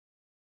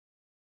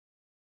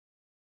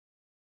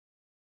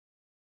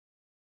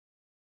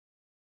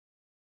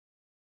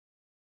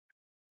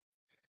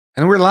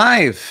And we're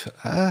live.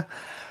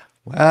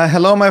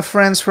 Hello, my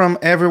friends from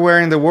everywhere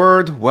in the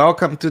world.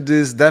 Welcome to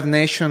this Dev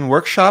Nation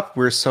workshop.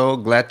 We're so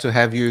glad to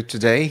have you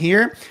today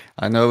here.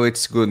 I know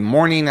it's good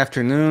morning,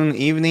 afternoon,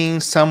 evening,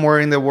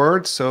 somewhere in the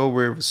world. So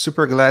we're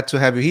super glad to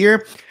have you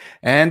here.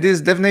 And this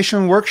Dev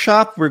Nation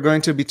workshop, we're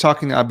going to be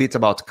talking a bit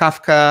about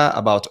Kafka,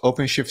 about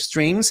OpenShift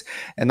Streams.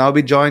 And I'll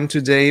be joined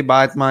today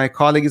by my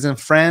colleagues and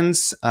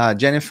friends,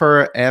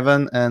 Jennifer,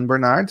 Evan, and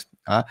Bernard.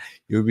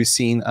 You'll be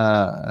seeing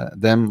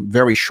them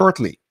very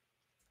shortly.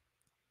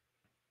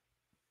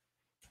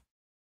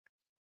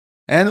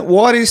 And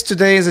what is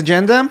today's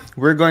agenda?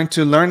 We're going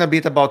to learn a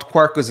bit about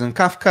Quarkus and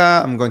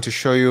Kafka. I'm going to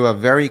show you a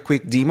very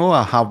quick demo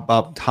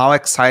about how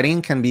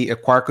exciting can be a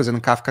Quarkus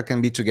and Kafka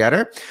can be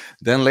together.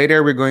 Then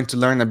later, we're going to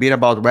learn a bit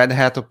about Red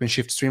Hat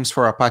OpenShift Streams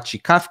for Apache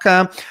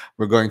Kafka.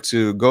 We're going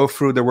to go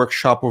through the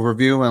workshop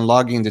overview and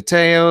login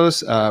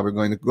details. We're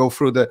going to go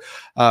through the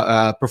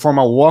perform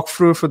a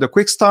walkthrough for the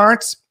quick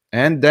starts.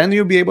 And then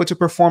you'll be able to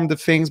perform the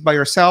things by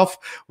yourself.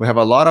 We have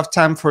a lot of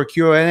time for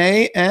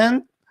Q&A.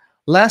 And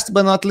last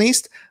but not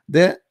least,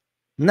 the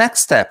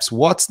next steps.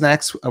 What's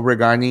next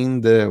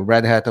regarding the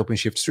Red Hat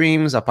OpenShift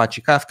Streams,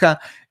 Apache Kafka,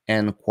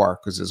 and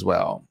Quarkus as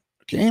well.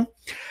 Okay.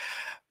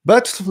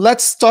 But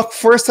let's talk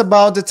first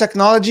about the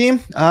technology.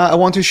 I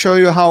want to show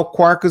you how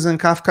Quarkus and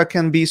Kafka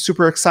can be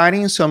super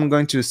exciting. So I'm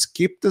going to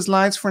skip the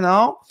slides for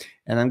now.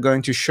 And I'm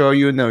going to show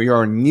you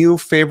your new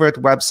favorite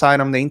website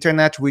on the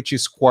internet, which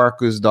is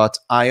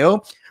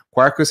quarkus.io.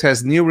 Quarkus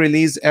has new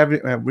releases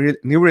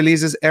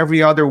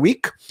every other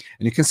week,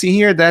 and you can see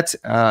here that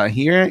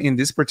here in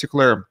this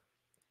particular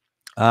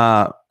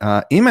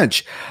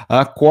image,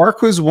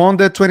 Quarkus won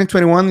the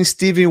 2021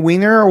 Stevie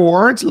Wonder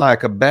Award,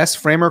 like a best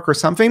framework or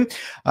something,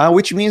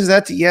 which means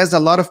that yes, a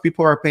lot of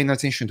people are paying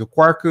attention to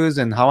Quarkus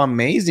and how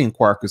amazing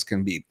Quarkus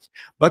can be.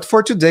 But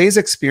for today's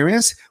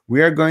experience,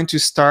 we are going to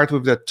start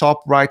with the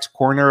top right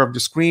corner of the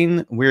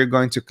screen. We're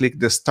going to click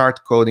the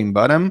Start Coding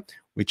button,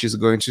 which is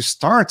going to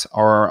start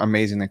our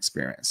amazing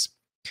experience.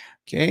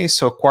 Okay,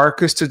 so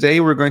Quarkus today,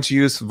 we're going to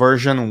use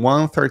version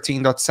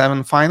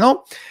 1.13.7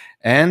 final.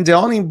 And the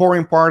only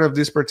boring part of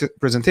this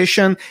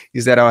presentation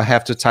is that I'll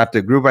have to type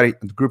the group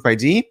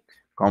ID,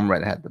 from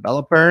Red Hat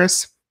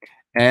developers,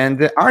 and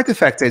the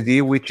artifact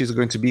ID, which is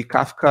going to be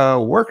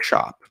Kafka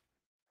Workshop.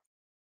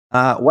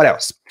 What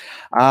else?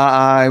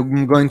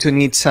 I'm going to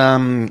need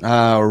some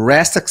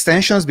REST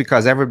extensions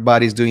because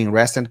everybody's doing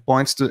REST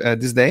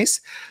endpoints these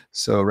days.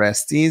 So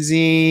REST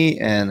Easy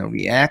and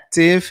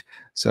Reactive.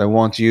 So I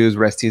want to use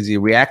REST Easy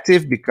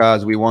Reactive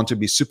because we want to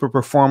be super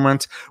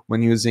performant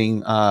when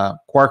using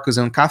Quarkus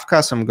and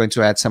Kafka. So I'm going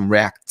to add some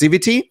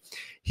reactivity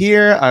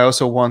here. I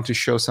also want to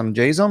show some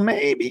JSON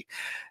maybe.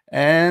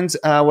 And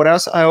what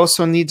else? I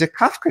also need the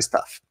Kafka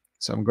stuff.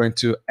 So I'm going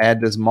to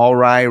add the small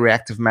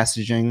reactive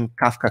messaging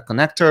Kafka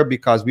connector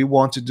because we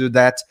want to do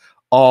that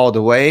all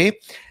the way.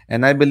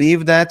 And I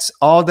believe that's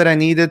all that I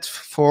needed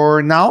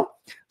for now.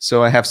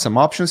 So I have some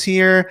options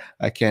here.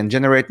 I can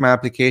generate my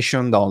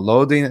application,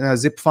 downloading a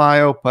zip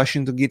file,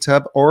 pushing to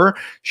GitHub, or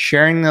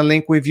sharing a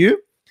link with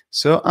you.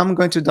 So I'm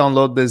going to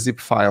download the zip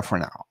file for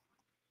now.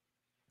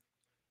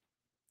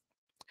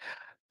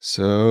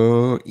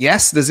 So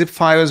yes, the zip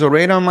file is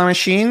already on my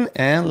machine.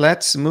 And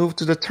let's move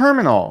to the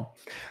terminal.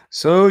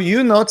 So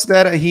you note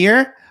that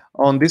here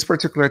on this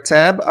particular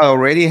tab, I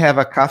already have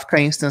a Kafka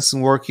instance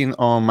working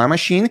on my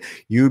machine.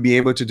 You'll be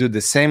able to do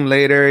the same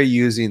later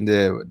using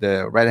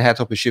the Red Hat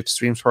OpenShift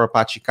Streams for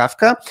Apache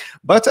Kafka.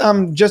 But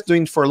I'm just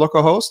doing it for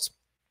localhost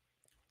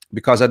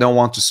because I don't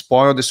want to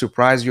spoil the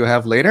surprise you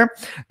have later,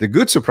 the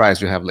good surprise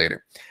you have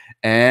later.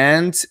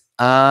 And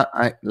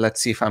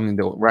let's see if I'm in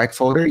the right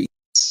folder.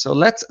 So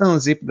let's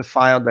unzip the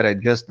file that I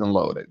just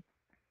downloaded.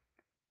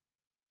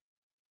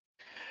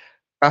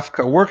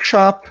 Kafka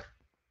Workshop.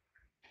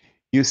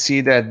 You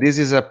see that this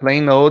is a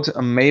plain old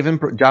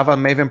Java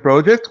Maven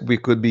project. We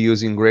could be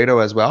using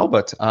Gradle as well,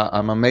 but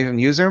I'm a Maven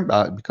user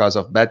because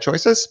of bad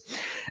choices.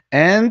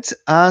 And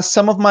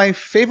some of my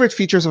favorite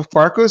features of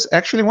Quarkus,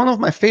 actually one of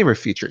my favorite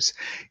features,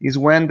 is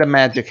when the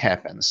magic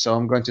happens. So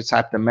I'm going to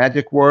type the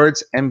magic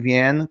words,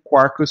 mvn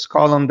Quarkus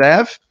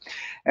 :dev.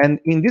 And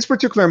in this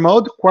particular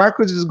mode,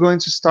 Quarkus is going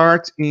to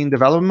start in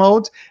development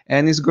mode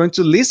and is going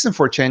to listen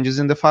for changes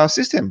in the file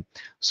system.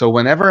 So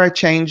whenever I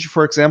change,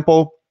 for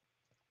example,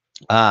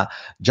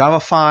 Java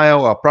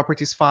file, a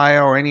properties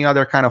file, or any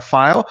other kind of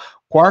file,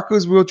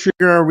 Quarkus will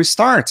trigger a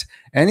restart.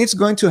 And it's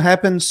going to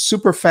happen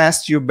super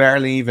fast, you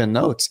barely even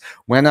notice.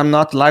 When I'm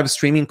not live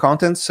streaming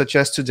content, such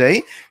as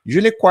today,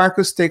 usually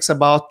Quarkus takes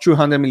about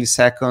 200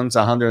 milliseconds,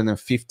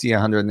 150,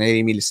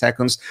 180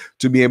 milliseconds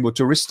to be able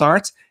to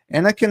restart.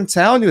 And I can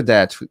tell you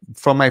that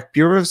from my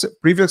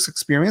previous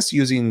experience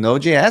using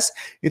Node.js,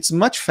 it's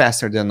much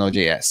faster than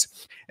Node.js.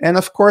 And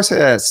of course,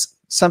 as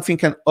something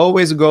can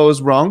always go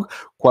wrong,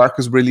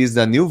 Quarkus released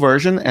a new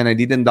version, and I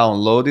didn't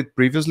download it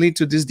previously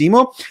to this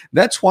demo.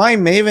 That's why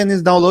Maven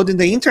is downloading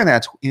the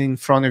internet in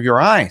front of your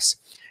eyes.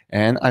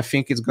 And I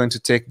think it's going to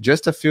take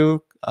just a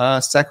few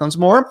seconds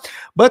more.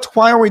 But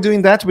while we're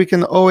doing that, we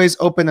can always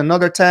open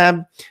another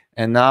tab.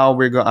 And now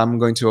I'm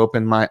going to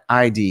open my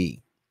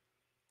IDE.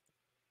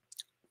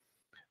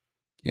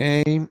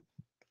 Okay,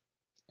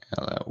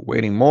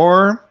 waiting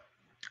more.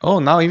 Oh,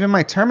 now even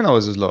my terminal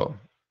is slow.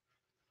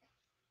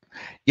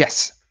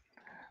 Yes.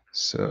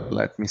 So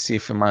let me see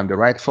if I'm on the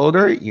right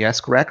folder.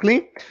 Yes,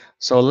 correctly.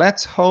 So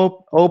let's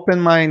open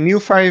my new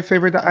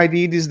favorite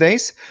IDE these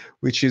days,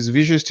 which is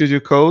Visual Studio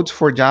Code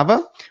for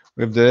Java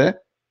with the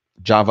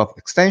Java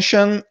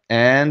extension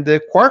and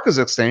the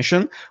Quarkus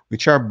extension,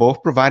 which are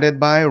both provided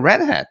by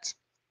Red Hat.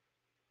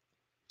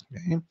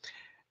 Okay.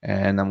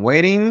 And I'm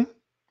waiting.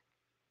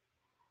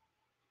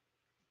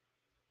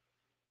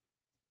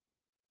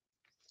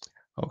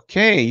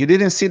 Okay, you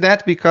didn't see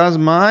that because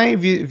my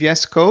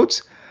VS Code.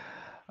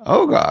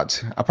 Oh God,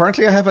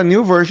 apparently I have a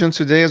new version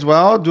today as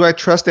well. Do I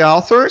trust the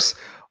authors?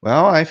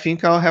 Well, I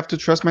think I'll have to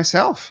trust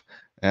myself.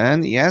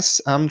 And yes,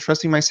 I'm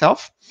trusting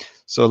myself.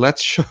 So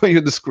let's show you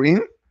the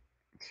screen.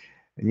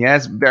 And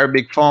yes, very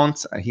big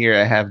font. Here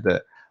I have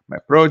my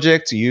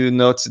project. You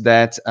note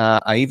that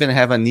I even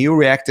have a new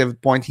reactive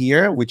point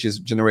here, which is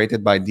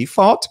generated by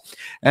default.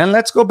 And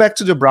let's go back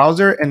to the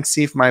browser and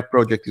see if my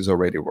project is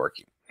already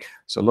working.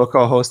 So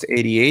localhost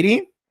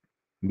 8080.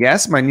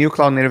 Yes, my new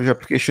cloud native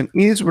application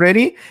is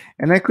ready.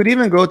 And I could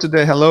even go to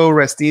the hello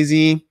rest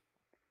easy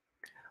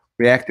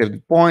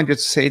reactive point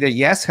just to say that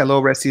yes,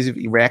 hello rest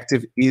easy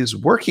reactive is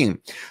working.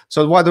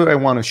 So what do I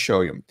want to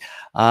show you?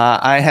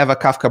 I have a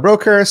Kafka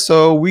broker,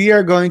 so we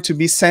are going to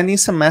be sending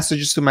some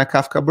messages to my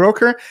Kafka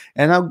broker,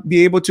 and I'll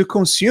be able to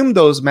consume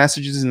those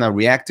messages in a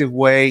reactive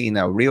way, in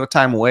a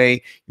real-time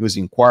way,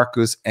 using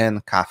Quarkus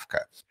and Kafka.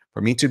 For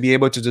me to be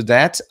able to do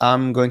that,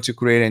 I'm going to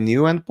create a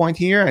new endpoint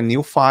here, a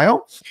new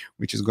file,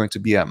 which is going to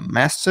be a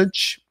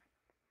message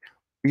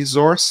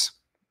resource,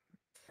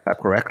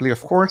 correctly,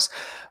 of course,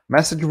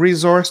 message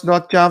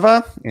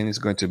resource.java, and it's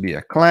going to be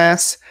a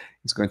class.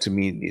 It's going to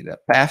need a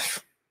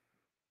path.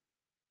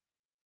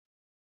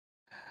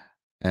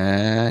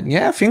 And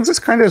yeah, things is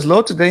kind of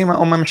slow today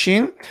on my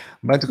machine,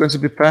 but it's going to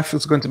be path,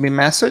 it's going to be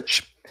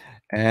message,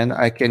 and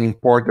I can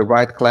import the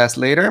right class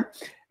later.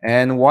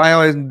 And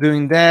while I'm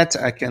doing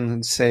that, I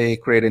can say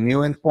create a new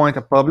endpoint,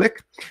 a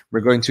public.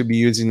 We're going to be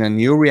using a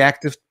new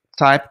reactive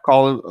type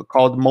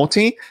called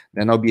multi.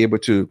 Then I'll be able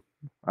to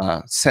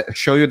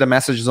show you the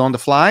messages on the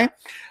fly.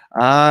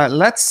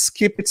 Let's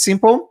keep it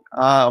simple.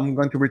 I'm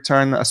going to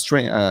return a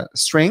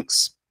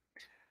strings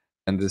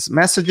and this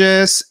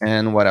messages.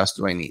 And what else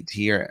do I need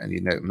here? I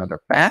need another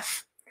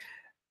path.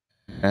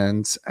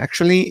 And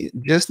actually,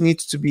 just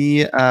needs to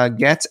be a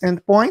get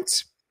endpoint.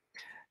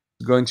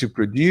 It's going to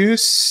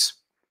produce.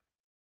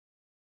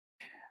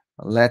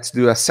 Let's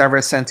do a server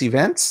sent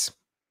events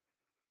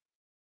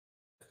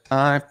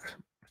type.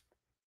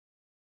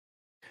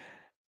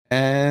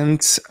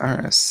 And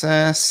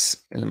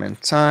RSS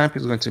element type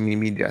is going to be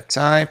media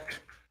type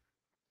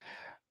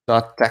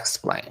dot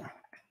text plain.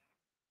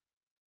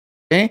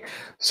 Okay,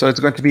 so it's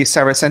going to be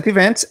server sent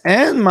events,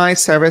 and my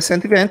server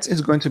sent event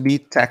is going to be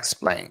text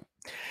plain.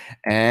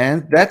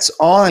 And that's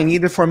all I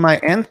needed for my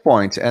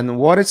endpoint. And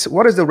what is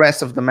the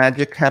rest of the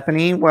magic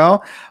happening?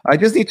 Well, I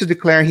just need to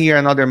declare here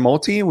another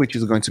multi, which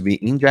is going to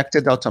be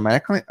injected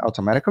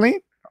automatically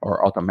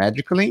or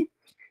automatically,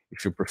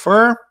 if you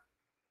prefer.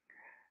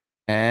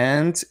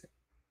 And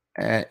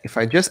if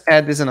I just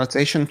add this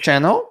annotation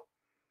channel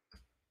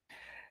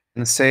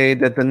and say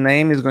that the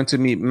name is going to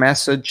be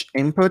message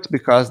input,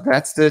 because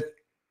that's the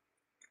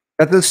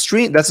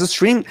stream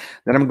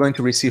that I'm going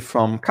to receive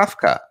from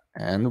Kafka,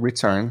 and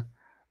return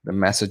the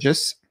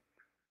messages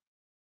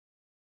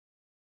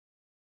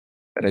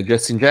that I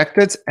just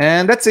injected.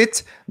 And that's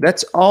it.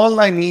 That's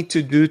all I need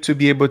to do to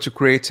be able to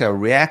create a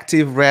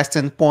reactive REST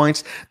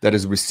endpoint that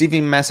is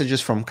receiving messages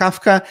from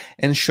Kafka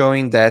and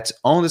showing that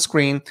on the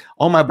screen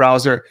on my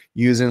browser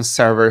using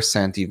server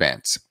sent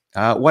events.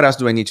 What else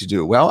do I need to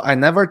do? Well, I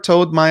never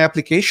told my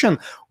application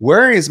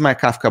where is my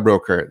Kafka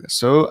broker.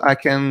 So I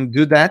can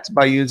do that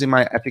by using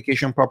my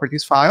application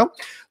properties file.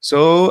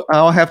 So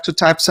I'll have to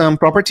type some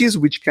properties,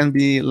 which can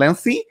be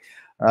lengthy.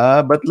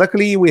 But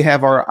luckily, we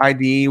have our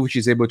IDE, which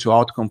is able to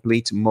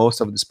autocomplete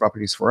most of these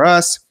properties for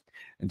us.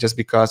 And just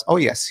because, oh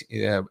yes,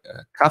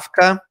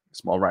 Kafka,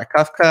 small right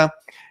Kafka,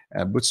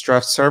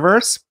 Bootstrap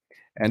servers.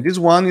 And this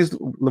one is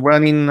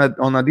running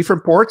on a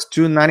different port,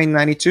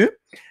 2992.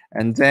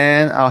 And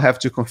then I'll have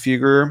to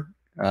configure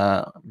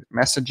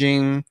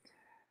messaging,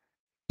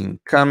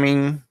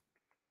 incoming.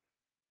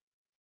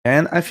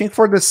 And I think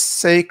for the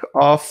sake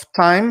of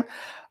time,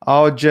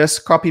 I'll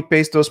just copy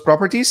paste those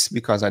properties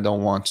because I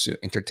don't want to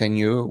entertain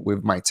you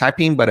with my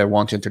typing, but I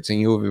want to entertain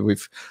you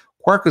with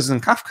Quarkus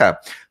and Kafka.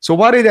 So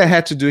what did I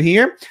have to do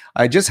here?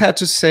 I just had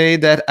to say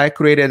that I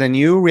created a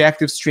new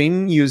reactive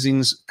stream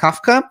using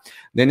Kafka.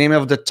 The name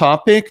of the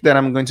topic that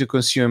I'm going to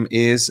consume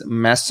is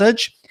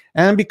message.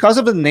 And because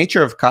of the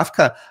nature of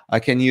Kafka, I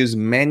can use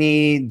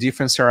many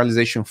different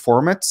serialization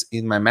formats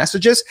in my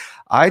messages.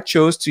 I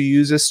chose to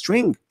use a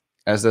string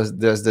as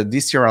the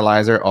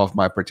deserializer of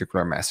my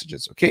particular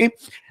messages, okay?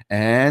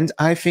 And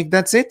I think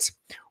that's it.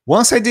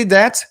 Once I did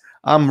that,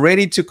 I'm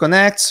ready to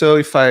connect. So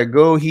if I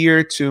go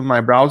here to my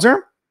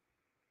browser,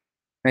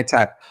 I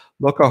type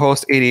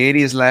localhost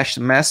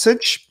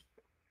 8080/message,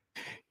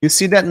 You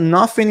see that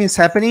nothing is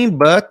happening,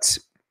 but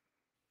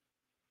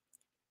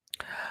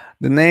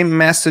the name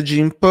message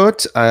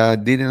input, I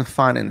didn't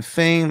find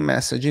anything.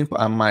 Message input,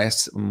 I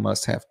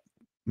must have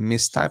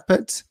mistyped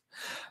it.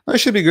 No, it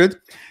should be good.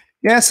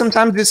 Yeah,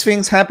 sometimes these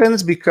things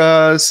happens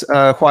because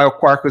while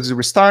Quarkus is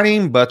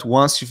restarting, but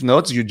once you've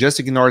noticed, you just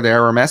ignore the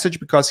error message,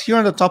 because here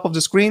on the top of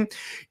the screen,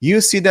 you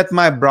see that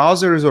my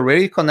browser is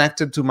already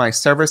connected to my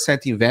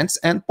server-side events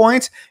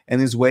endpoint and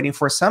is waiting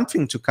for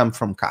something to come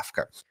from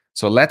Kafka.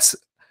 So let's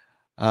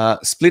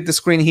split the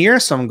screen here.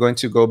 So I'm going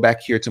to go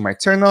back here to my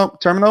terminal.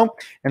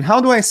 And how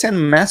do I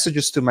send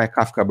messages to my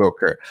Kafka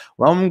broker?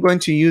 Well, I'm going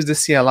to use the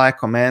CLI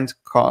command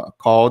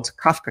called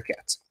Kafka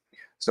Cat.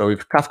 So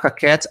with Kafka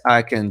Cat,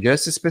 I can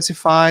just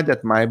specify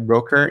that my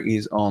broker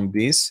is on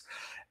this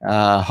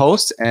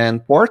host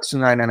and port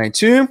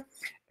 2992,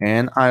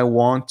 and I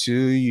want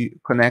to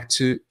connect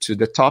to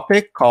the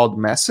topic called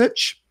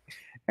message,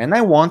 and I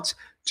want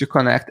to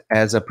connect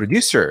as a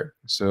producer.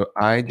 So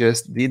I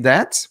just did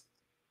that,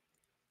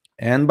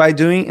 and by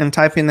doing and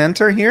typing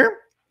enter here,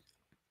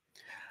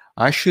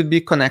 I should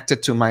be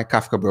connected to my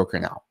Kafka broker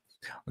now.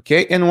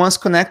 Okay, and once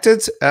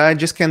connected, I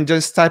can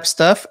just type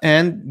stuff,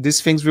 and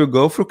these things will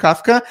go through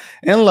Kafka,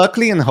 and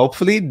luckily and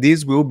hopefully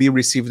this will be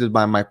received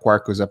by my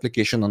Quarkus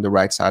application on the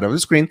right side of the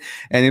screen,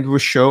 and it will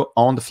show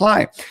on the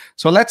fly.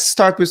 So let's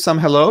start with some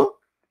hello.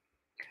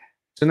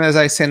 As soon as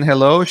I send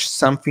hello,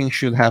 something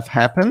should have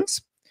happened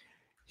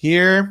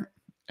here,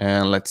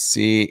 and let's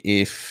see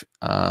if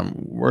I'm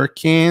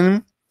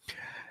working.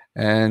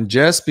 And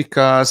just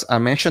because I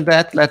mentioned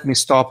that, let me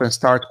stop and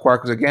start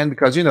Quarkus again,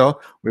 because, you know,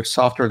 with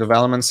software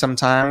development,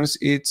 sometimes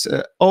it's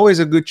always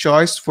a good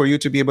choice for you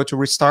to be able to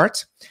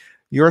restart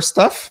your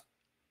stuff.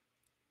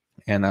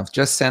 And I've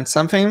just sent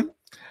something.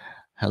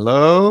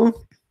 Hello.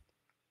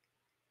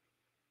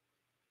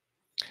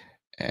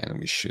 And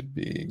we should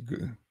be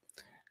good.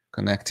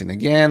 Connecting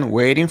again,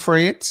 waiting for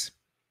it.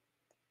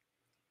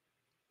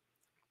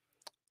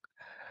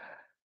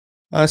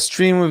 A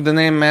stream with the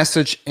name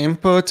message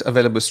input.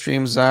 Available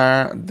streams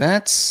are,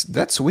 that's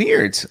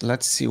weird.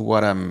 Let's see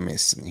what I'm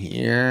missing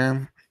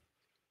here.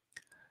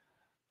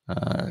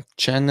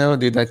 Channel,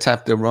 did I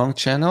tap the wrong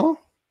channel?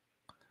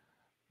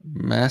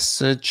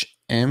 Message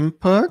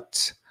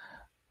input.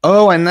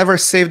 Oh, I never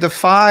saved the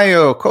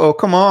file. Oh,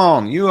 come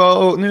on. You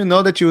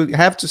know that you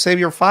have to save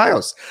your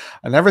files.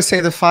 I never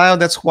saved the file.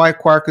 That's why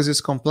Quarkus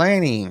is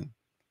complaining.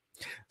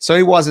 So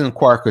it wasn't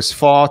Quarkus'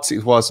 fault.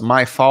 It was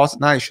my fault.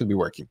 Now it should be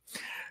working.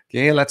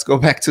 Okay, let's go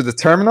back to the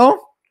terminal,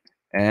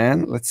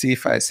 and let's see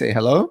if I say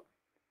hello.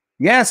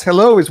 Yes,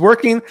 hello is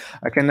working.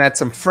 I can add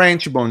some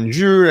French,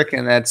 bonjour. I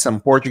can add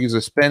some Portuguese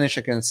or Spanish.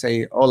 I can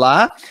say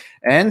hola.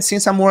 And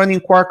since I'm running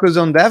Quarkus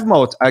on dev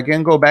mode, I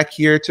can go back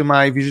here to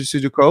my Visual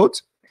Studio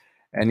Code.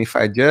 And if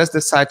I just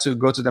decide to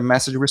go to the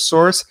message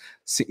resource,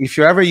 see, if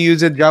you ever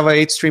used Java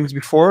 8 streams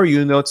before,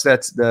 you notice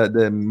that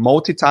the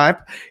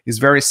multi-type is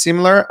very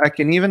similar. I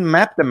can even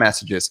map the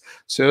messages.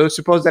 So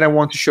suppose that I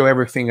want to show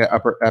everything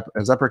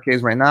as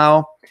uppercase right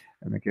now,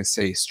 and I can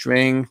say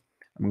string.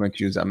 I'm going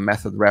to use a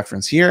method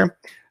reference here,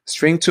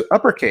 string to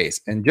uppercase.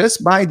 And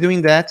just by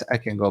doing that, I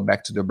can go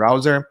back to the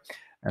browser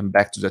and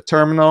back to the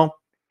terminal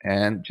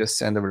and just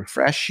send a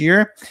refresh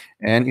here.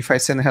 And if I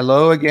send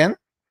hello again,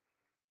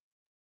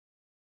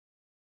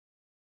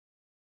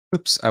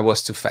 oops, I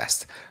was too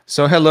fast.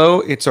 So hello,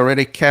 it's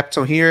already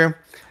capital here.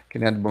 I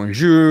can add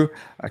bonjour.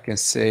 I can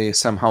say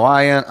some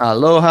Hawaiian,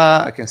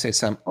 aloha. I can say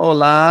some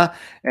hola.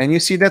 And you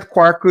see that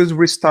Quarkus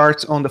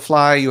restarts on the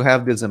fly. You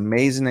have this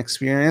amazing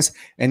experience.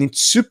 And it's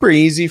super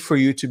easy for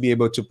you to be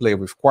able to play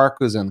with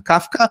Quarkus and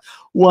Kafka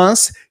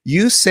once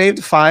you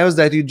saved files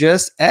that you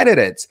just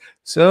edited.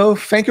 So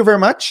thank you very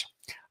much.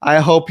 I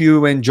hope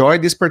you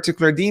enjoyed this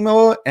particular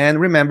demo.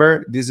 And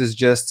remember, this is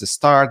just the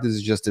start. This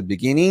is just the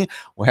beginning.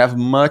 We have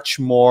much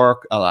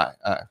more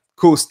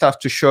cool stuff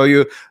to show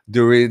you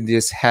during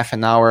this half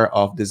an hour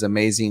of this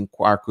amazing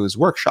Quarkus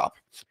workshop.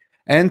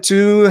 And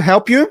to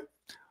help you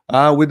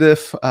with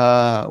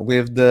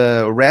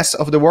the rest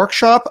of the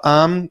workshop,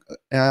 I'm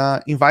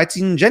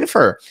inviting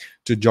Jennifer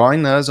to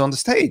join us on the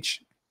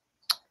stage.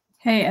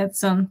 Hey,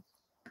 Edson.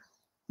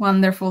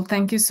 Wonderful.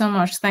 Thank you so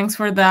much. Thanks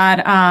for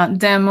that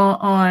demo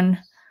on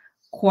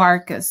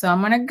Quarkus. So I'm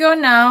going to go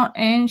now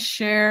and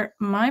share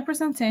my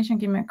presentation.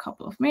 Give me a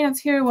couple of minutes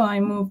here while I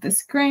move the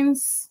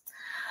screens.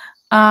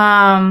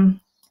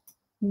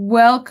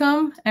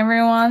 Welcome,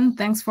 everyone.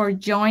 Thanks for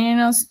joining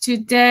us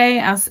today.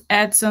 As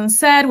Edson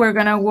said, we're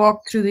going to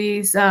walk through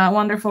this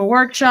wonderful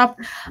workshop.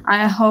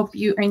 I hope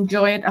you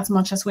enjoy it as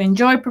much as we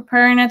enjoy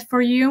preparing it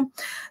for you.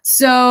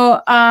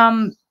 So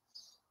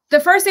the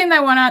first thing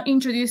I want to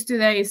introduce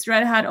today is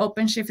Red Hat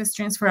OpenShift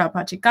Streams for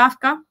Apache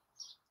Kafka.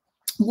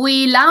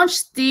 We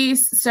launched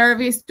this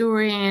service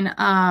during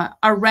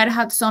a Red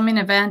Hat Summit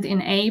event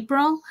in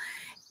April.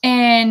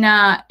 And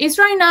it's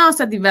right now as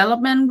a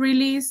development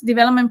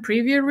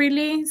preview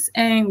release,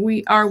 and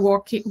we are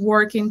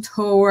working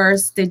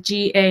towards the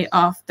GA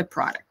of the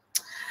product.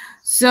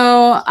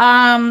 So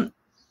I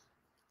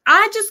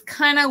just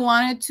kind of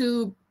wanted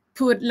to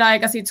put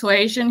like a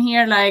situation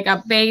here, like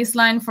a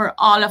baseline for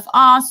all of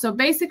us. So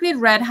basically,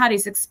 Red Hat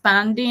is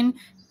expanding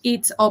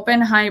its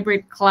open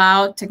hybrid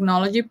cloud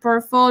technology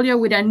portfolio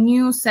with a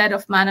new set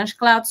of managed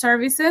cloud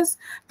services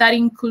that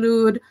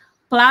include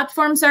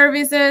platform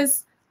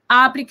services,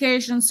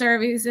 application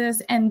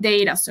services, and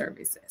data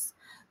services.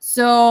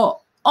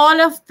 So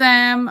all of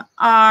them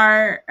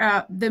are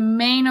the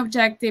main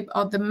objective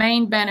of the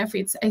main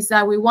benefits is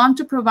that we want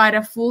to provide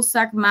a full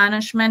stack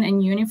management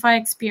and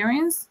unified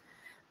experience.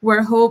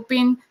 We're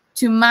hoping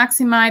to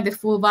maximize the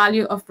full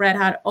value of Red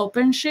Hat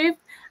OpenShift,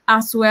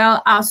 as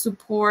well as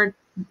support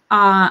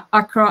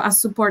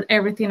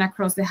everything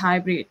across the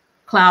hybrid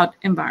cloud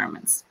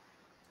environments.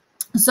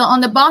 So on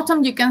the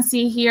bottom, you can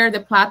see here the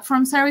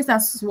platform service.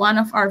 That's one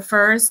of our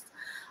first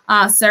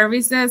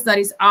services that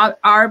is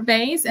our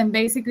base. And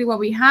basically what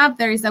we have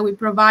there is that we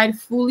provide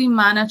fully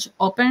managed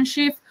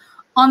OpenShift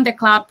on the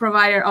cloud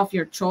provider of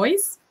your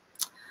choice.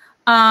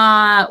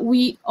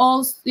 We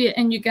also,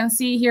 and you can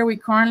see here, we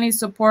currently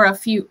support a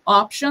few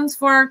options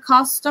for our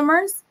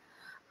customers.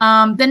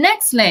 The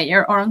next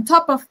layer, or on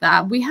top of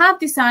that, we have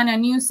designed a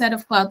new set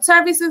of cloud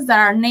services that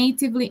are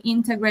natively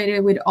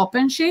integrated with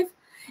OpenShift.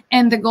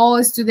 And the goal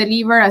is to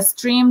deliver a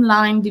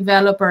streamlined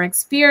developer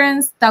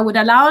experience that would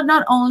allow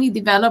not only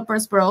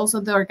developers, but also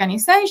the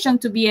organization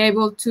to be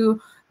able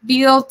to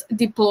build,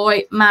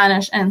 deploy,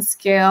 manage, and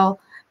scale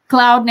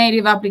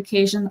cloud-native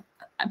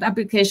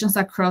applications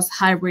across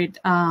hybrid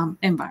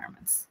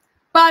environments.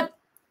 But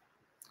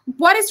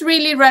what is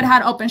really Red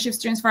Hat OpenShift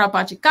Streams for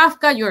Apache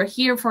Kafka? You're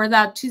here for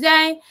that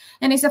today.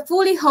 And it's a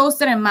fully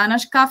hosted and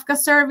managed Kafka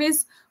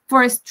service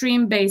for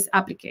stream-based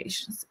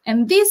applications.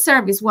 And this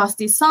service was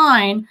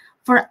designed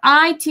for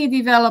IT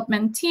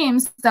development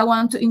teams that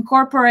want to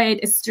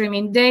incorporate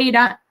streaming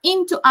data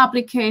into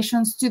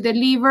applications to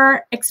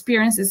deliver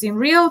experiences in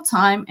real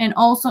time and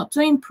also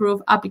to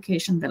improve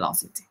application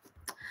velocity.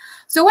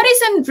 So what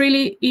isn't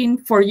really in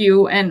for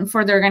you and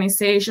for the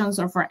organizations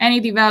or for any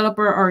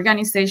developer or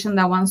organization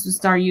that wants to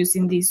start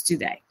using this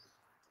today?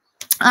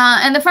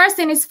 And the first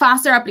thing is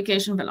faster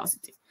application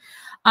velocity.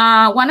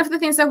 One of the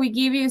things that we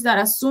give you is that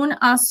as soon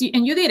as you,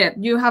 and you did it,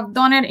 you have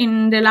done it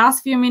in the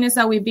last few minutes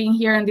that we've been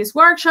here in this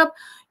workshop,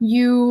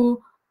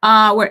 you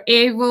were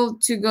able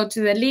to go to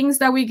the links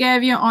that we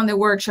gave you on the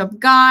workshop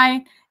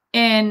guide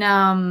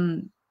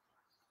and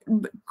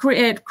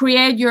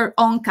create your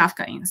own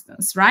Kafka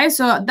instance, right?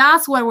 So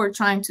that's what we're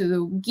trying to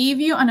do, give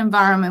you an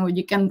environment where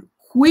you can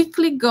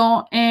quickly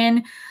go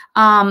and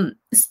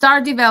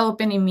start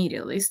developing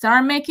immediately,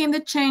 start making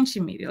the change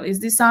immediately. It's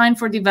designed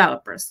for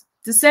developers.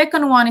 The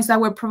second one is that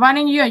we're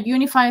providing you a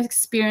unified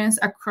experience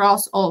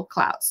across all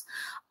clouds.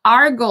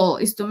 Our goal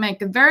is to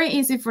make it very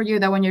easy for you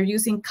that when you're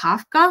using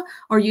Kafka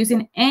or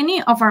using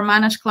any of our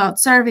managed cloud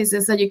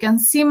services, that you can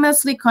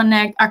seamlessly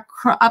connect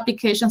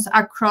applications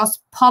across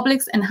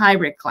public and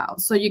hybrid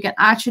clouds. So you can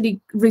actually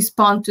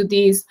respond to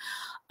these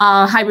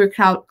hybrid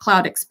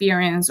cloud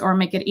experience or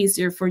make it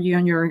easier for you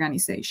and your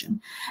organization.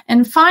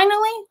 And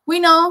finally, we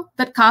know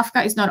that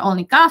Kafka is not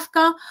only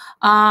Kafka.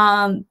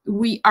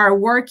 We are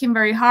working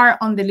very hard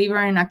on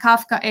delivering a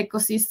Kafka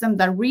ecosystem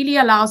that really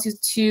allows you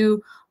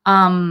to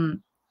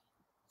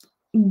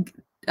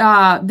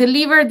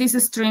deliver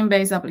these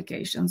stream-based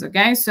applications,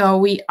 okay? So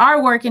we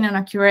are working on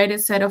a curated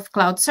set of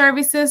cloud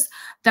services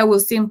that will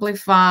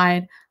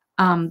simplify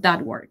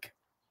that work.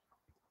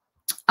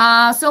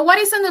 So what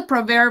is in the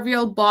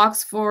proverbial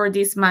box for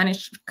this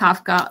managed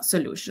Kafka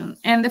solution?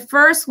 And the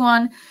first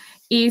one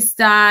is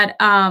that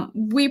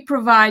we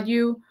provide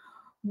you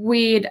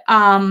with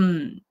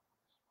a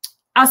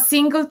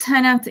single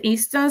tenant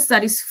instance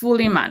that is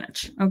fully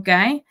managed,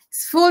 okay?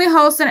 It's fully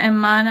hosted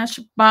and managed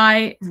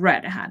by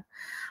Red Hat.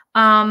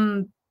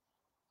 So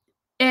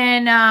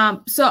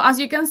as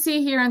you can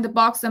see here in the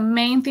box, the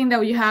main thing that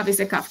we have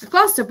is a Kafka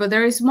cluster, but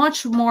there is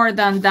much more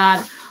than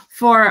that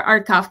for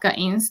our Kafka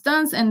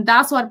instance, and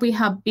that's what we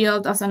have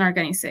built as an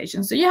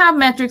organization. So you have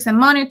metrics and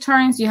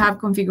monitorings, you have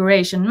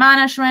configuration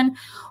management.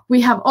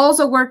 We have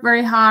also worked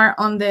very hard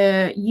on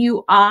the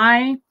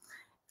UI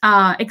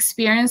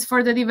experience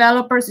for the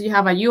developers. So you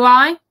have a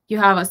UI, you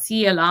have a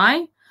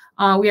CLI.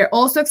 We are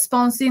also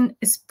exposing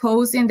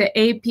the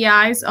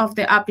APIs of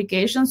the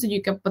application so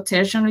you can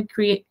potentially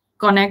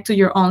connect to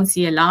your own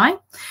CLI.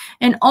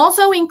 And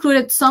also we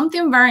included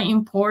something very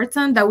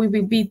important that we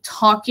will be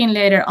talking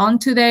later on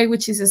today,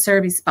 which is a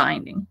service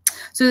binding.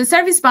 So the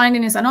service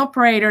binding is an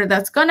operator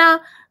that's gonna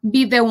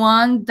be the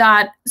one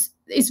that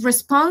is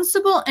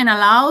responsible and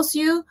allows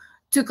you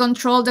to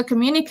control the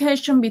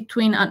communication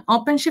between an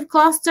OpenShift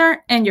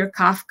cluster and your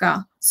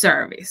Kafka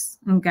service,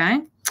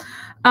 okay?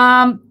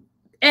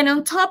 And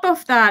on top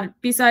of that,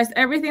 besides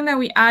everything that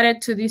we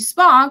added to this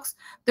box,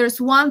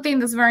 there's one thing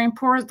that's very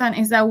important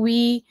is that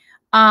we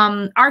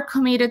are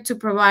committed to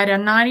provide a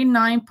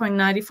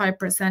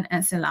 99.95%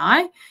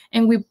 SLI.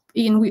 And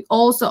we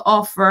also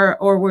offer,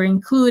 or we're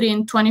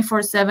including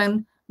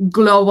 24/7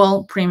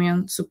 global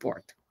premium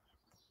support.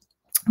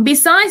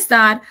 Besides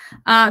that,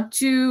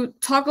 to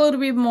talk a little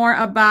bit more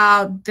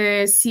about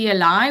the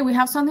CLI, we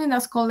have something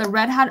that's called the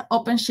Red Hat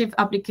OpenShift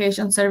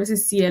Application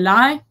Services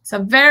CLI. It's a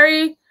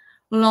very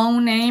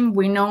long name.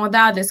 We know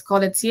that. Let's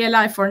call it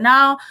CLI for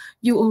now.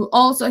 You will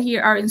also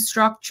hear our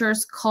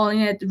instructors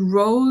calling it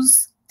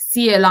ROSE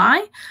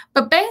CLI.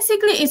 But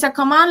basically, it's a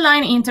command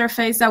line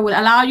interface that will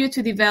allow you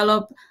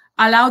to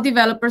allow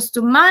developers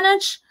to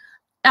manage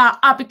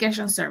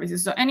application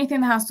services, so anything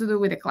that has to do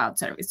with the cloud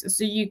services.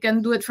 So you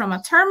can do it from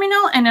a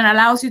terminal, and it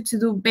allows you to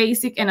do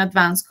basic and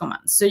advanced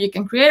commands. So you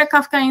can create a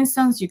Kafka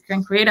instance, you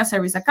can create a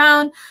service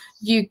account,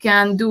 you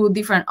can do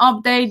different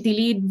update,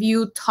 delete,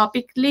 view,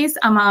 topic list,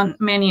 among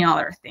many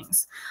other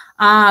things.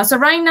 So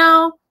right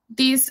now,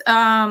 this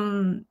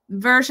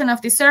version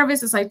of the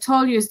service, as I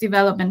told you, is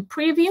development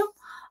preview,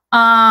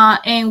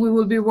 and we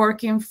will be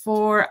working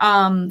for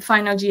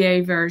final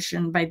GA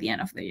version by the end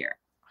of the year.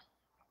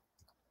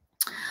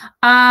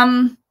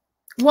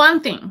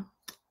 One thing,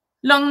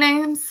 long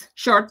names,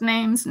 short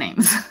names,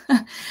 names.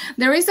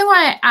 The reason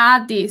why I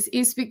add this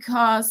is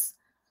because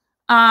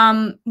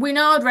we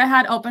know Red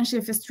Hat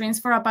OpenShift Streams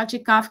for Apache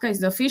Kafka is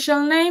the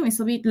official name. It's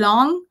a bit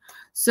long.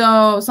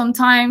 So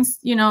sometimes,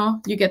 you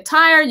know, you get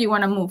tired, you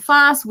want to move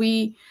fast.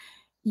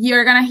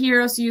 You're going to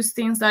hear us use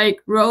things like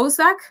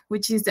ROSAC,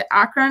 which is the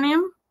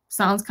acronym.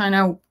 Sounds kind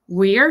of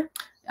weird.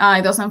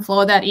 It doesn't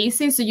flow that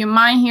easy. So you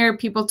might hear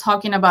people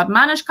talking about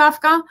managed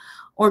Kafka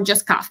or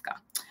just Kafka.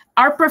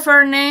 Our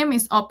preferred name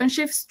is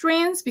OpenShift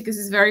Streams because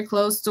it's very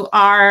close to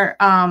our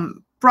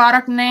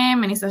product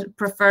name and it's a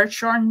preferred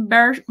short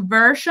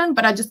version,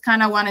 but I just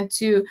kind of wanted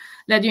to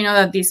let you know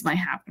that this might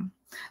happen.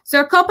 So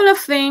a couple of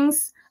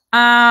things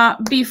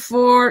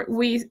before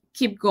we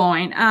keep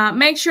going.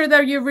 Make sure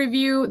that you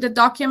review the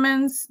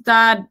documents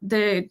that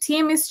the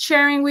team is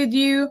sharing with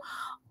you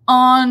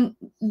on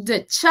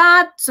the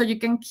chat so you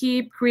can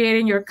keep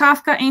creating your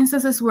Kafka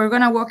instances. We're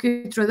going to walk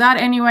you through that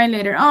anyway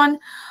later on.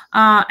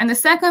 And the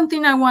second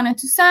thing I wanted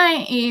to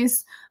say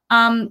is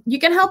you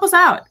can help us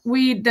out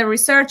with the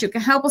research. You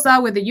can help us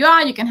out with the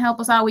UI. You can help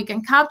us out. We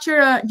can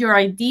capture your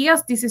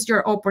ideas. This is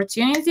your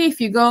opportunity. If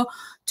you go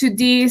to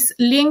this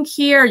link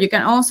here, you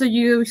can also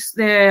use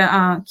the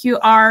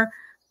QR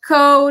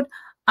code.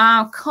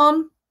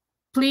 Come,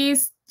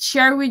 please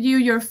share with you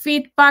your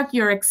feedback,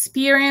 your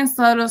experience.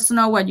 Let us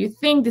know what you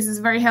think. This is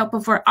very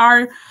helpful for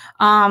our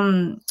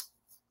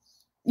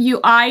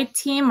UI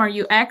team or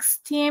UX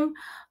team.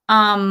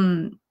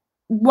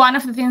 One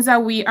of the things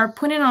that we are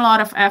putting a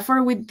lot of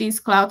effort with these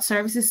cloud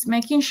services is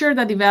making sure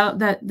that,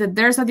 that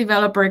there's a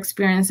developer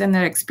experience and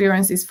that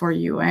experience is for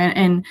you.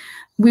 And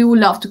we would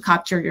love to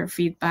capture your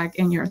feedback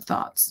and your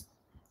thoughts.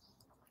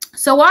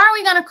 So what are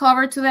we going to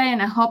cover today?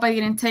 And I hope I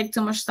didn't take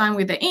too much time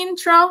with the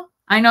intro.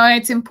 I know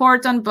it's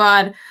important,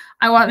 but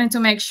I wanted to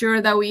make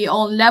sure that we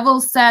all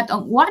level set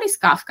on what is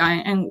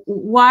Kafka and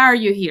why are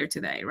you here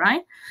today,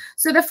 right?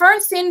 So the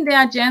first thing,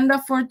 the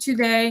agenda for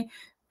today,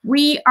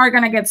 we are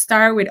going to get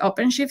started with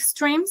OpenShift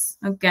Streams,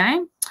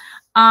 okay?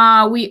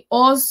 We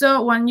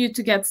also want you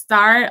to get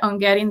started on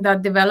getting the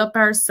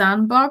developer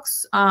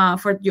sandbox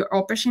for your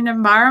OpenShift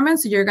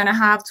environment. So you're going to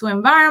have two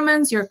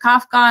environments, your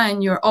Kafka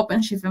and your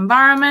OpenShift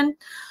environment.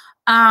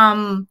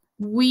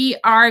 We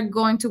are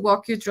going to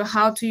walk you through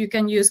how you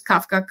can use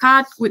Kafka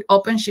Cat with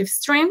OpenShift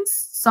Streams,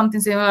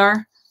 something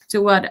similar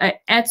to what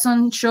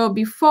Edson showed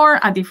before,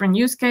 a different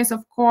use case,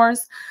 of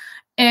course.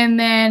 And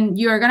then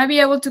you're going to be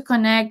able to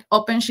connect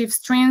OpenShift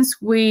Streams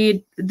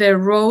with the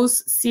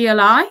ROSE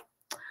CLI.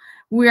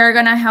 We are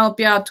going to help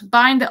you out to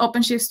bind the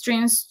OpenShift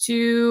Streams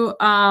to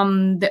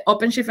the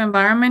OpenShift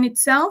environment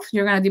itself.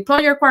 You're going to deploy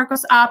your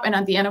Quarkus app, and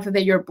at the end of the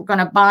day, you're going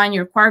to bind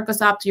your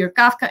Quarkus app to your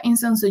Kafka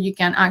instance so you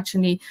can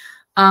actually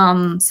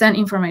send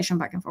information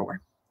back and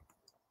forward.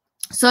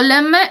 So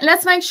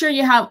let's make sure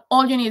you have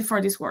all you need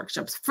for these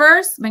workshops.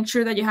 First, make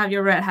sure that you have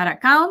your Red Hat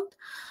account.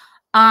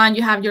 And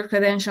you have your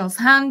credentials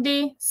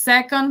handy.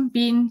 Second,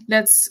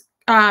 let's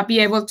be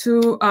able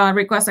to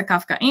request a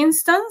Kafka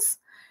instance.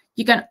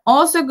 You can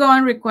also go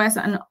and request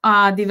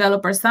a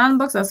developer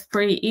sandbox. That's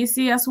pretty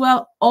easy as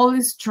well. All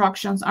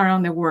instructions are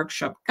on the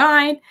workshop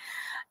guide.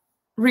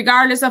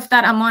 Regardless of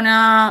that, I'm going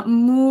to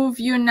move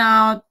you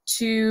now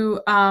to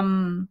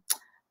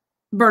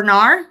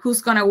Bernard,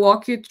 who's going to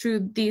walk you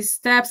through these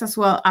steps, as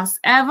well as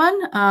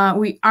Evan.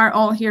 We are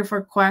all here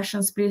for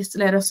questions. Please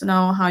let us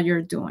know how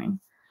you're doing.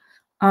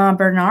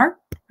 Bernard,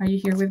 are you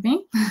here with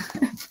me?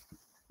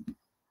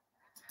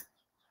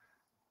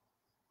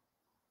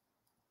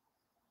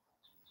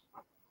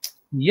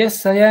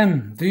 Yes, I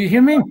am. Do you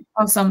hear me?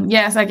 Awesome.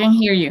 Yes, I can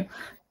hear you.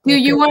 Do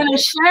you want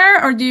to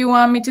share, or do you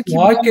want me to keep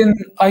going?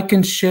 I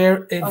can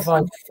share if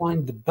I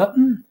find the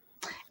button.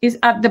 It's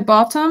at the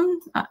bottom,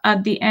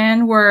 at the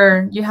end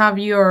where you have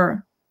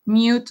your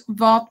mute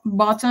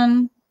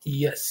button.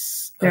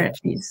 Yes. There it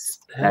is.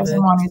 There's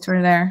a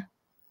monitor there.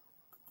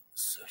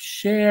 So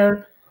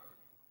share.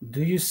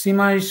 Do you see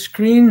my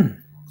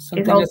screen?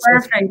 Something it's all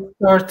perfect.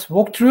 Start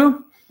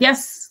walkthrough?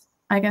 Yes,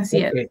 I can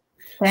see it.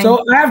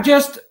 So I have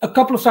just a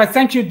couple of slides.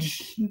 Thank you,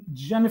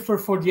 Jennifer,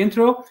 for the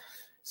intro.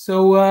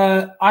 So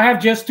I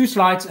have just 2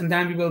 slides, and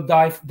then we will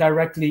dive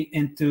directly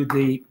into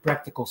the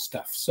practical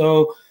stuff.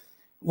 So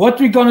what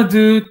we're going to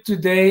do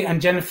today,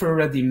 and Jennifer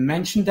already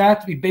mentioned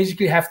that, we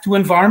basically have 2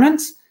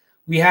 environments.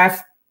 We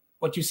have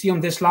what you see on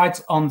this slide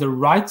on the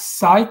right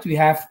side. We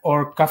have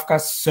our Kafka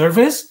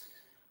service,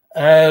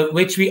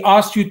 which we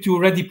asked you to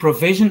already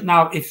provision.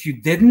 Now, if you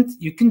didn't,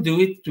 you can do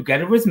it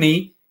together with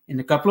me in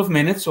a couple of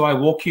minutes. So I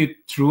walk you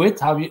through it,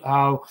 how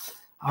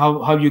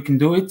you can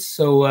do it.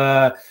 So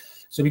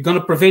we're going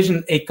to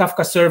provision a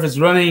Kafka service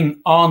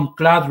running on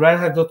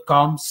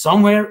cloud.redhat.com,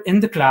 somewhere in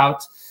the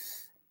cloud.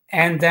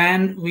 And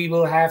then we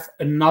will have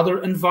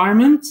another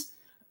environment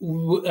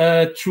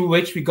through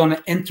which we're going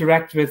to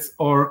interact with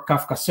our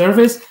Kafka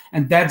service,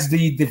 and that's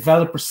the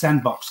developer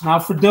sandbox. Now,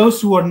 for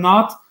those who are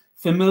not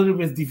familiar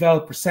with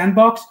developer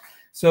sandbox,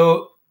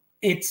 so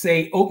it's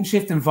a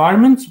OpenShift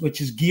environment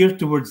which is geared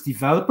towards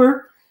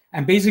developer,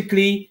 and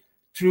basically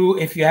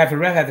if you have a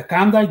Red Hat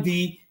account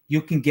ID,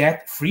 you can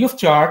get free of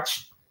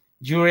charge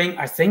during,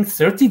 I think,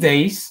 30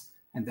 days,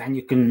 and then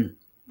you can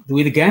do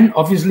it again.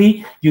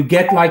 Obviously, you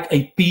get like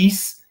a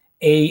piece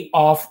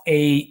of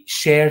a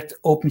shared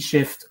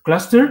OpenShift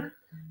cluster,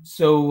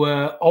 so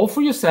all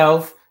for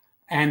yourself,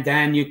 and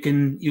then you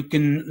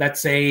can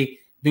let's say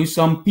do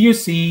some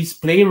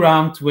POCs, play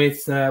around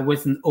with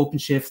an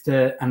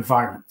OpenShift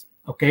environment.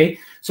 Okay,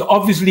 so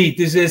obviously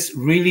this is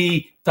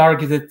really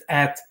targeted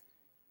at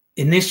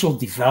initial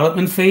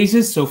development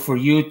phases. So for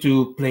you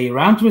to play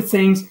around with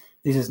things,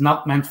 this is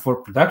not meant for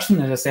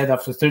production. As I said,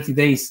 after 30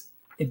 days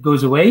it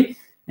goes away,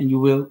 and you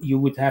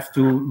would have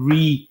to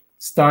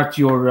restart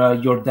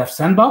your dev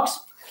sandbox.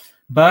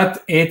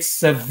 But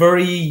it's a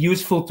very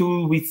useful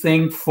tool, we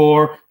think,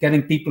 for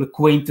getting people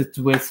acquainted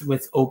with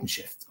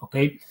OpenShift.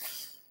 Okay,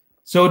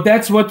 so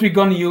that's what we're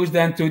going to use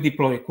then to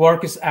deploy a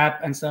Quarkus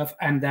app and stuff,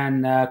 and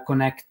then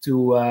connect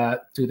to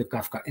the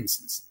Kafka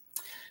instance.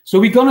 So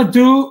we're going to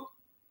do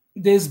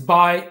this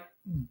by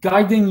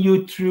guiding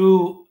you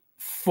through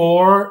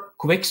 4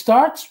 quick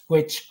starts,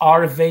 which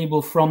are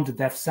available from the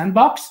dev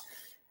sandbox,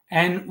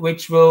 and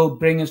which will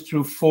bring us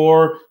through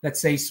 4, let's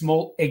say,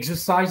 small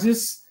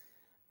exercises,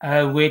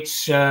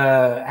 which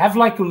have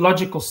like a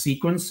logical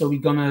sequence. So we're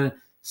going to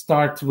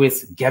start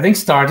with getting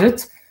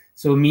started.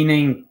 So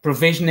meaning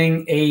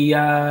provisioning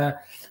a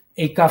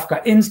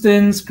Kafka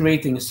instance,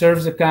 creating a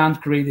service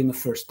account, creating a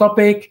first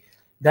topic.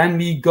 Then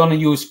we're going to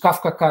use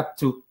Kafka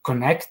to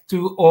connect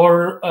to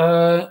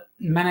our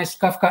managed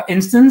Kafka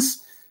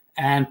instance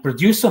and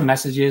produce some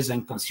messages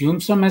and consume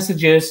some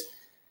messages.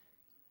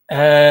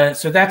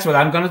 So that's what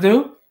I'm going to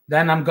do.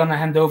 Then I'm going to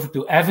hand over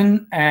to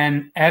Evan,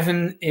 and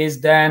Evan is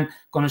then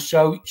going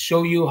to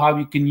show you how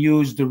you can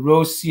use the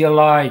Rose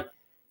CLI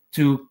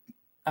to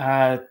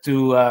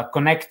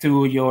connect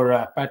to your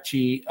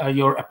Apache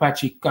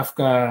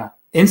Kafka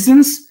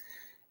instance,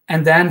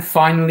 and then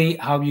finally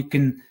how you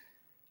can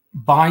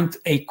bind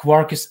a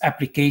Quarkus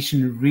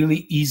application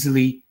really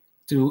easily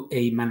to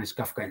a managed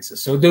Kafka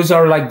instance. So those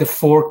are like the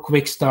 4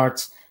 quick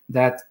starts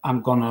that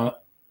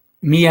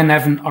me and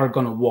Evan are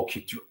gonna walk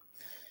you through.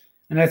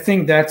 And I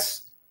think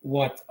that's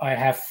what I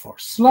have for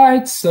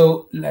slides.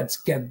 So let's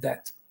get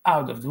that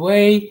out of the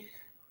way,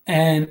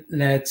 and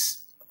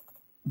let's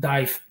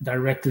dive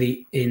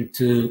directly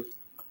into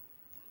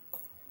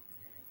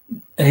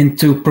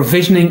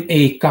provisioning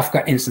a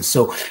Kafka instance.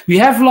 So we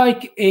have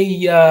like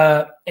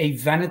a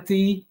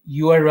vanity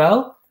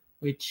URL,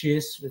 which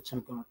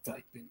I'm going to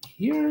type in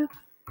here.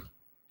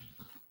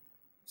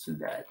 So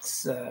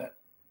that's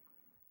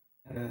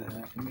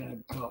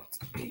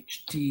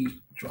red.ht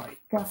try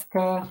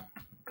Kafka.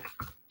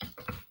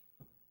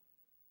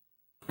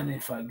 And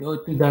if I go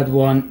to that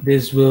one,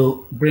 this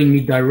will bring me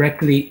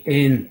directly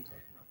in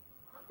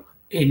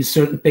a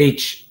certain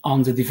page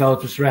on the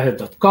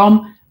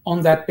developers.redhat.com.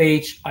 On that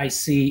page, I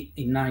see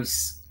a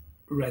nice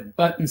red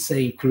button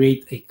saying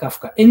create a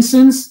Kafka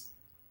instance,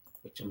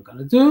 which I'm going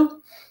to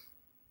do.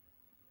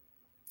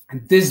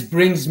 And this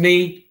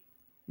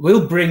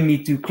will bring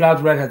me to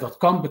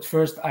cloud.redhat.com, but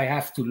first I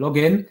have to log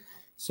in.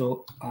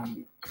 So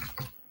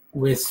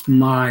with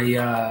my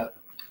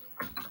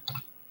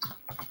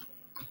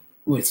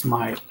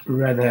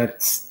Red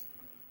Hat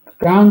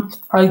account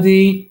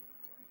ID,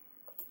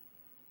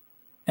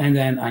 and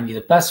then I need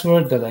a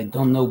password that I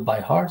don't know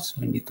by heart,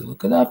 so I need to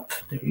look it up.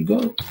 There you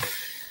go.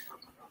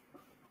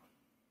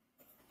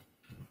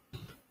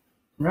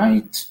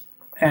 Right,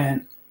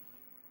 and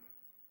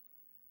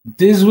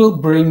this will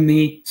bring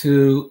me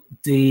to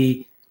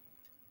the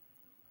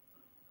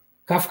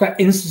Kafka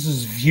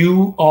instances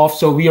view of,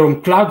 so we are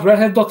on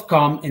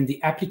cloud.redhat.com in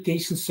the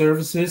application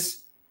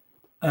services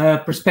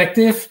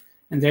perspective.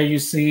 And there you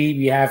see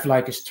we have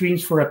like a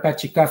streams for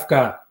Apache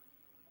Kafka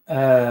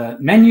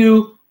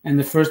menu. And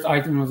the first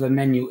item of the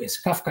menu is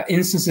Kafka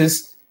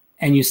instances.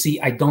 And you see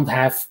I don't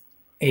have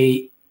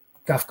a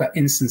Kafka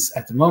instance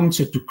at the moment.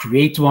 So to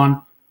create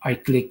one, I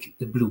click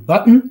the blue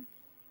button.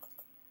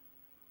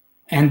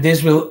 And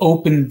this will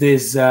open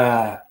this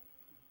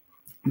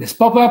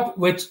pop-up,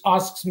 which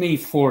asks me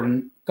for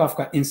a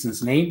Kafka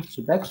instance name.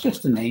 So that's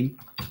just a name.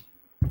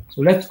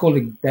 So let's call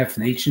it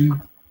definition.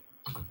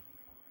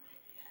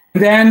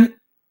 then,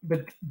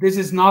 but this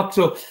is not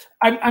so.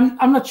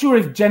 I'm not sure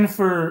if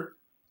Jennifer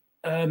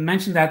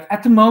mentioned that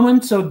at the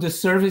moment. So the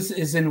service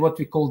is in what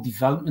we call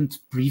development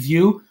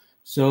preview.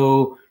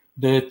 So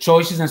the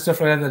choices and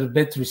stuff like that are a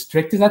bit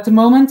restricted at the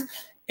moment.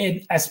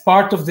 And as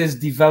part of this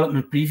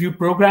development preview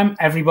program,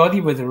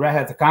 everybody with a Red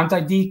Hat account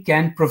ID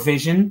can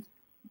provision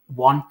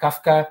one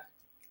Kafka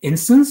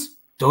instance,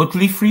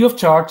 totally free of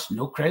charge,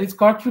 no credit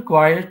card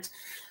required,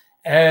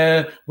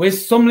 with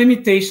some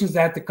limitations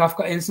that the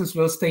Kafka instance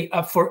will stay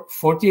up for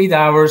 48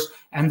 hours.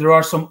 And there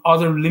are some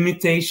other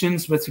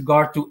limitations with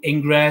regard to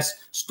ingress,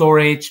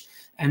 storage,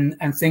 and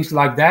things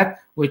like that,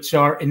 which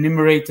are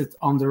enumerated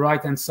on the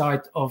right-hand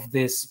side of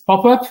this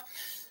pop-up.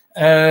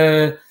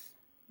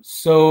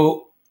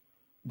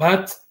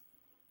 But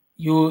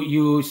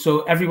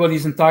so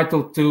everybody's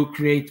entitled to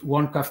create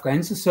one Kafka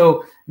instance.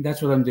 So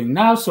that's what I'm doing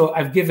now. So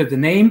I've given it the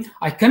name.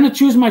 I cannot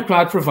choose my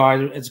cloud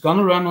provider. It's going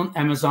to run on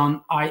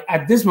Amazon.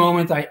 At this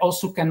moment, I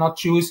also cannot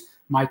choose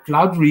my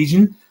cloud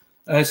region.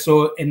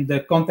 So in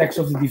the context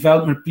of the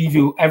development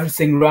preview,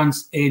 everything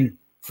runs in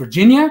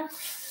Virginia.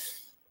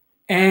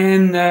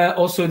 And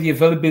also the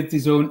availability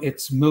zone,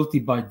 it's multi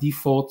by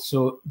default.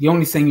 So the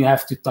only thing you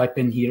have to type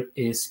in here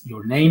is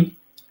your name,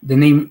 the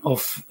name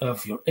of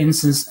your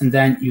instance, and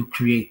then you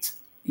click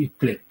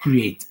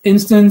create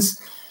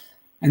instance.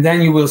 And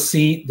then you will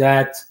see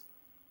that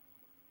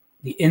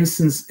the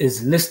instance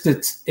is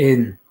listed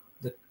in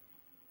the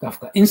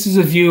Kafka instance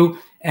view,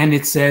 and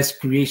it says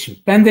creation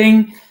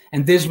pending.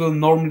 And this will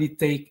normally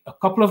take a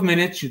couple of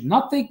minutes, should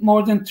not take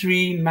more than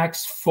 3,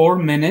 max 4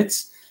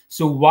 minutes.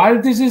 So while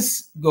this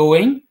is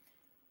going,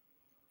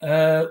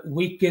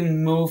 we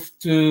can move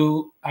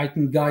to, I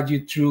can guide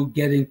you through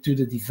getting to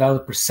the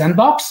developer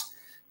sandbox.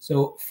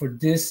 So for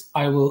this,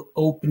 I will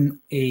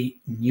open a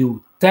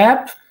new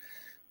tab.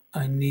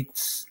 I need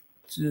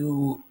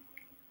to,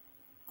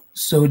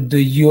 so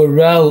the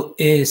URL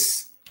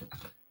is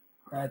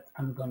that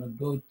I'm gonna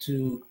go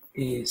to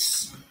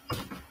is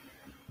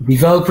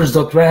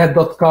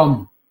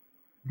developers.redhat.com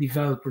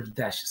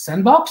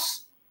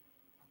developers-sandbox.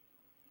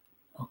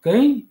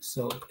 Okay,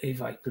 so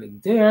if I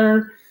click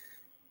there,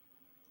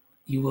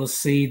 you will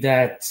see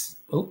that,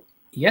 oh,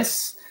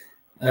 yes,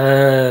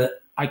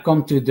 I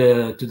come to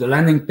the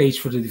landing page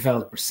for the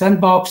developer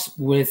sandbox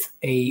with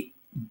a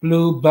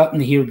blue button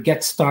here,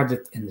 get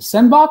started in the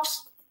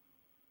sandbox.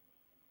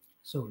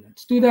 So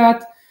let's do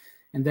that.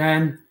 And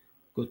then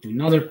go to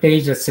another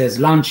page that says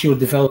launch your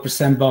developer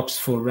sandbox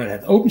for Red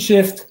Hat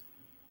OpenShift,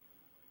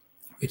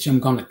 which I'm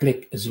going to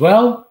click as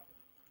well.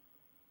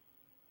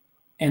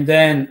 And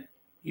then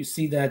you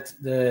see that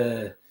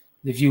the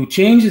view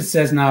changes. It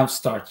says now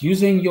start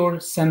using your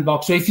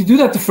sandbox. So if you do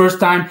that the first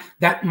time,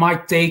 that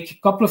might take a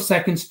couple of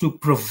seconds to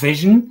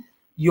provision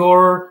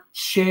your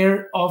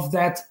share of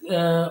that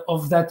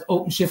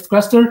OpenShift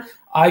cluster.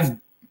 I've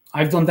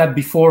done that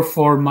before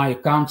for my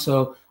account,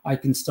 so I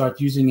can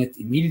start using it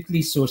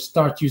immediately. So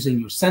start using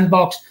your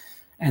sandbox,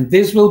 and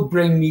this will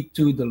bring me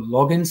to the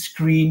login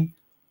screen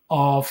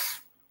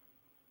of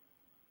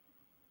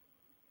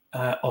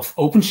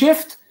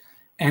OpenShift.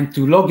 And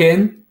to log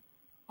in,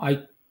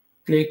 I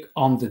click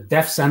on the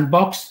Dev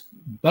Sandbox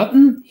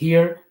button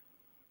here,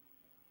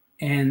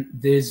 and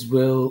this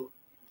will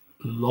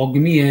log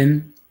me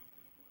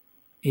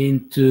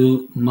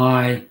into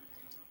my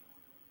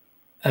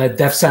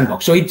Dev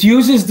Sandbox. So it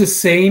uses the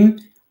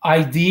same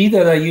ID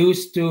that I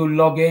used to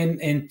log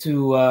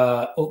into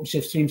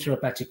OpenShift Streams for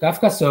Apache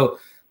Kafka. So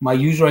my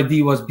user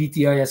ID was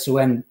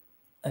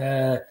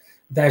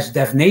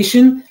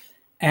BTISON-DevNation,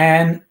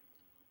 and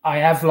I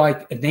have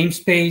like a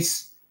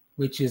namespace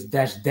which is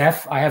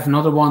 -dev. I have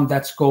another one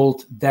that's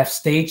called dev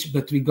stage,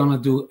 but we're gonna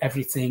do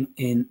everything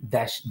in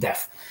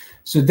 -dev.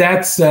 So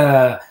that's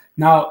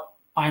now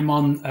I'm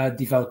on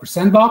developer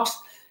sandbox,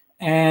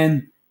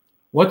 and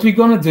what we're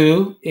gonna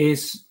do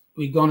is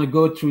we're gonna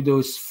go through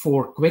those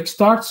 4 quick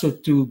starts. So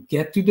to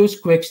get to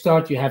those quick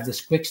start, you have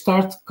this quick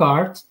start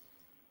card.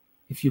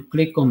 If you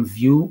click on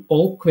view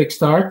all quick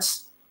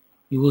starts,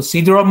 you will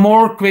see there are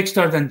more quick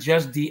start than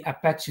just the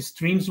Apache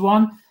Streams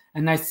one.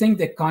 And I think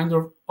they're kind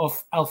of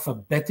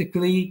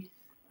alphabetically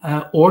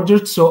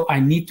ordered. So I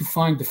need to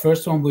find the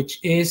first one, which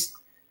is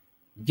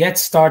get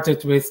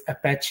started with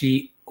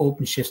Apache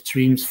OpenShift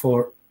Streams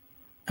for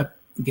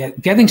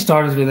getting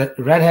started with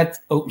Red Hat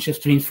OpenShift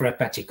Streams for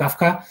Apache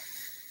Kafka.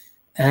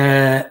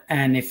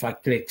 And if I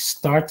click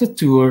start the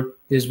tour,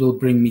 this will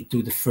bring me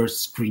to the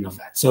first screen of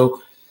that.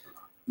 So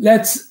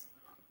let's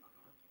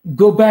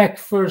go back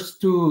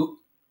first to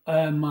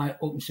my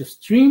OpenShift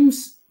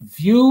Streams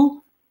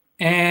view,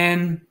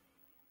 and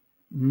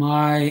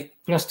my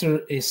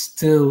cluster is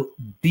still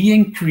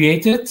being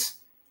created.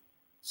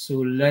 So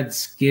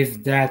let's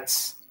give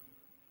that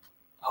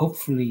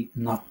hopefully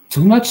not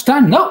too much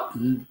time. No,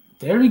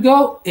 there we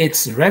go.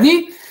 It's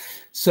ready.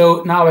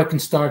 So now I can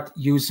start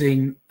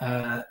using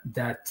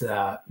that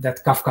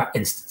Kafka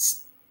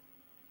instance.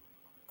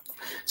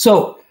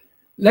 So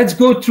let's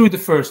go through the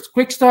first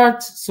quick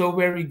start. So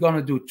where we're going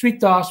to do 3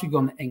 tasks. We're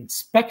going to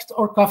inspect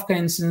our Kafka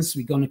instance.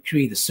 We're going to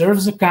create a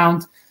service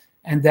account.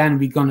 and then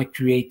we're going to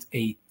create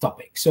a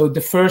topic. So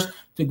the first,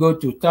 to go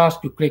to task,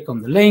 you click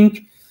on the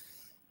link.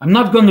 I'm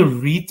not going to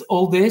read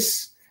all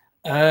this.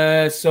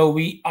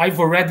 I've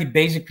already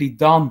basically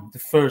done the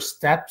first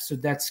step. So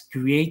that's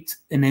create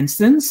an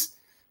instance.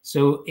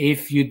 So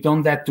if you've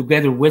done that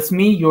together with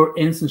me, your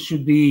instance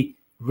should be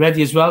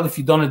ready as well. If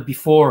you've done it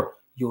before,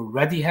 you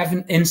already have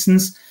an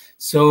instance.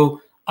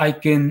 So I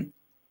can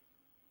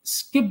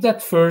skip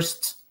that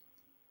first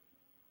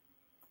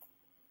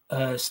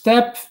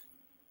step.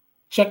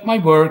 Check my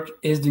work.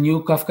 Is the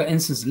new Kafka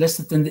instance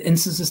listed in the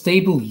instances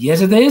table?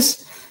 Yes, it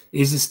is.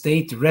 Is the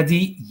state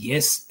ready?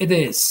 Yes, it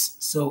is.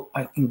 So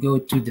I can go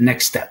to the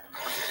next step.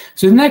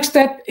 So the next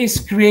step is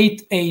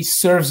create a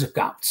service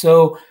account.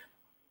 So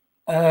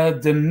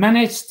the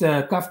managed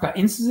Kafka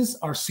instances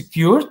are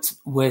secured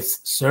with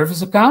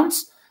service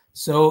accounts.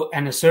 So,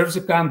 and a service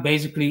account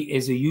basically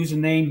is a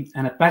username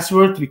and a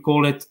password. We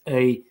call it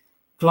a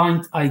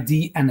client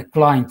ID and a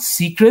client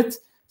secret.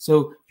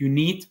 So you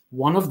need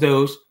one of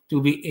those to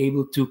be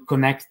able to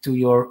connect to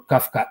your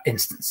Kafka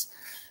instance.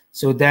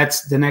 So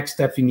that's the next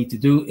step you need to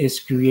do, is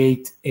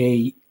create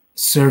a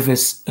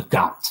service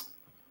account.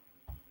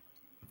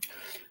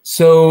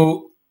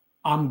 So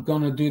I'm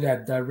going to do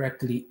that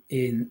directly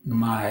in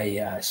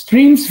my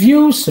Streams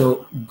view.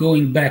 So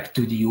going back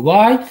to the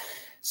UI.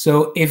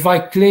 So if I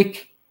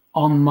click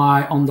on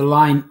the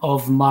line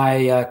of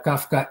my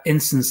Kafka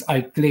instance,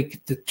 I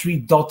click the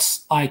 3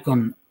 dots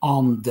icon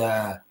on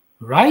the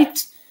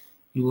right.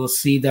 You will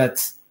see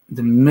that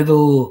the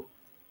middle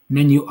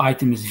menu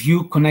item is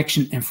View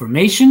Connection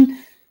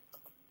Information.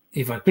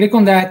 If I click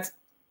on that,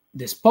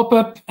 this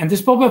pop-up, and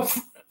this pop-up,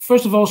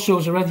 first of all,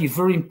 shows already a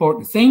very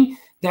important thing.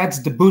 That's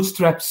the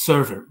Bootstrap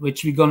server,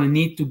 which we're going to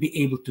need to be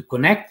able to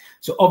connect.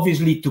 So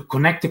obviously, to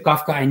connect to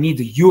Kafka, I need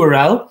a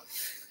URL,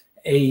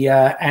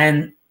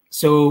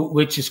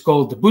 which is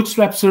called the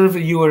Bootstrap server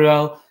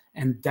URL,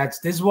 and that's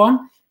this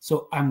one.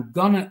 So I'm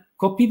going to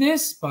copy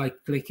this by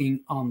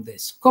clicking on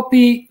this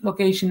copy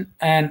location,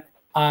 and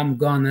I'm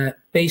going to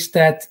paste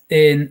that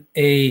in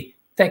a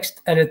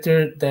text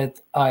editor that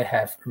I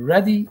have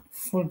ready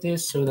for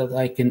this so that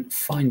I can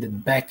find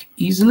it back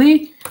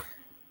easily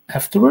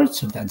afterwards.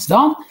 So that's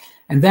done.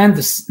 And then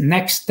the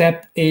next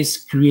step is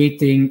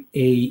creating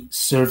a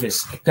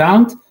service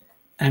account.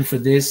 And for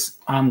this,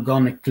 I'm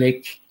going to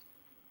click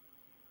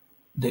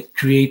the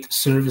Create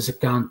Service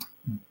Account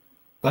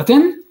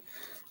button,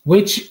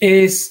 which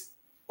is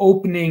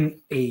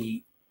opening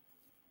a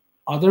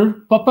other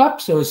pop-up.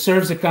 So a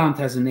service account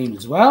has a name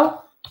as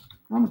well.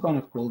 I'm going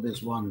to call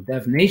this one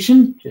Dev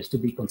Nation, just to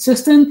be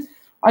consistent.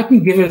 I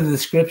can give it a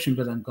description,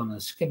 but I'm going to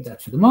skip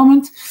that for the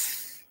moment.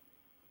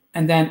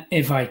 And then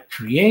if I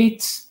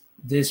create,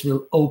 this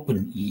will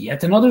open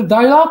yet another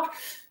dialog.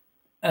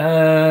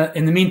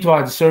 In the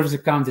meanwhile, the service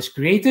account is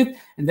created.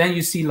 And then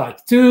you see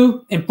like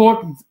 2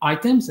 important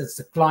items. That's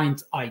the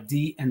client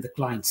ID and the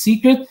client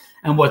secret.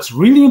 And what's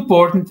really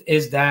important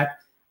is that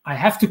I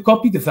have to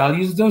copy the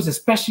values of those,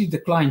 especially the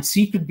client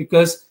secret,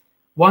 because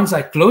once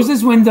I close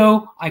this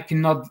window, I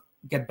cannot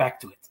get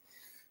back to it.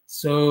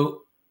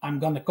 So I'm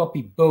going to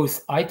copy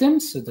both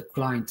items, so the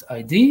client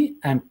ID,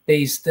 and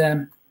paste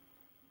them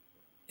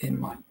in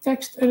my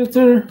text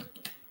editor.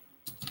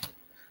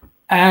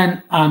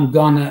 And I'm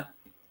going to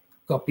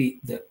copy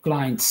the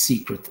client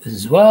secret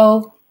as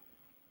well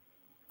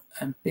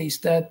and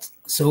paste that.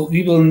 So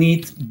we will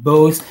need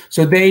both.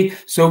 So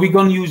we're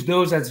going to use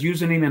those as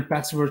username and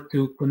password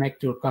to connect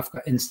to our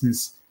Kafka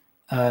instance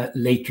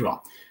later on.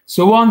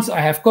 So once I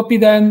have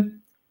copied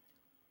them,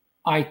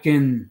 I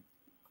can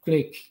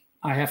click,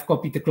 I have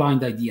copied the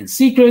client ID and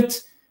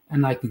secret,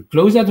 and I can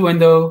close that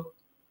window.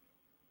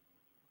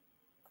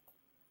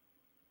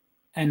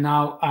 And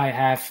now I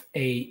have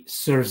a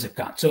service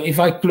account. So if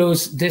I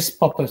close this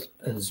pop-up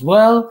as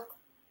well,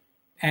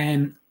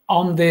 and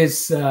on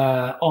this,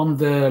 on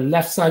the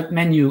left side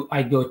menu,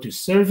 I go to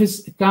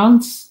Service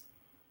Accounts,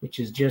 which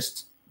is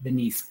just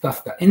beneath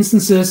Kafka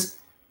Instances.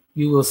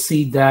 You will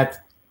see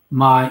that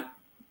my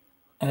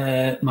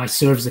my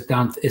service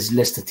account is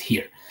listed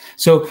here.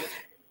 So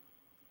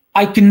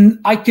I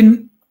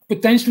can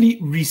potentially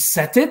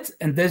reset it,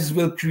 and this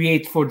will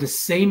create for the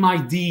same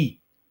ID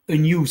a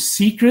new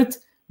secret,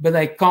 but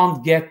I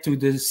can't get to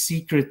the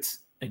secret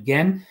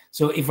again.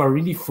 So if I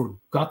really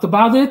forgot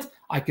about it,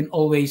 I can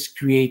always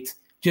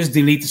just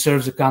delete the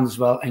service account as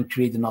well and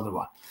create another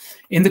one.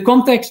 In the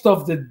context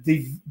of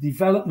the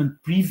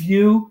development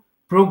preview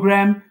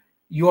program,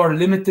 you are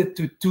limited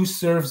to 2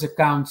 service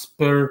accounts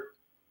per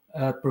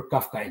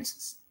Kafka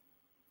instance.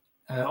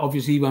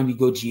 Obviously, when we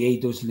go GA,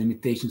 those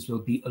limitations will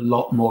be a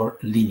lot more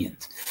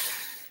lenient.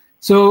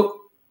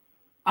 So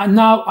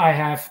now I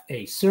have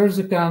a service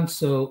account.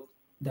 So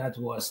that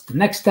was the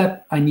next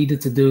step I needed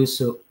to do.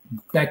 So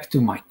back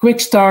to my quick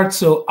start.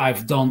 So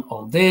I've done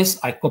all this.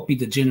 I copied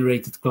the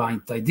generated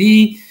client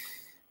ID.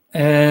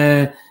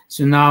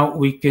 So now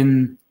we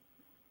can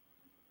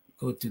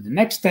go to the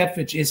next step,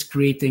 which is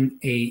creating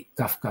a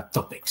Kafka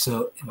topic.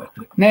 So if I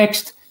click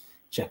next,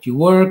 check your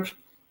work.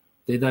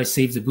 Did I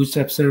save the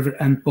Bootstrap server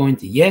endpoint?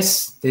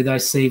 Yes. Did I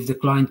save the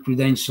client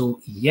credential?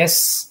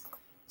 Yes.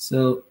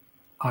 So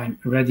I'm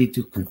ready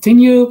to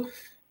continue.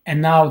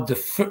 And now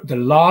the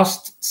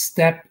last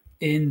step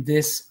in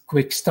this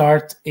quick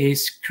start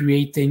is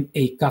creating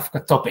a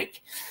Kafka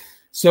topic.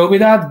 So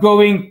without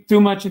going too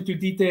much into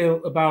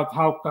detail about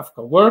how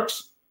Kafka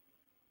works,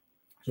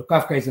 so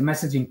Kafka is a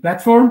messaging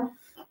platform,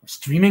 a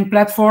streaming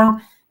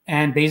platform,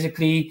 and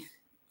basically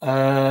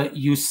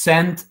you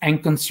send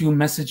and consume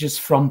messages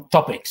from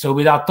topics. So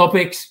without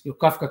topics, your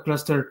Kafka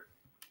cluster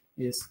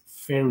is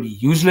fairly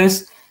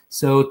useless.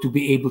 So to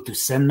be able to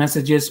send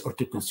messages or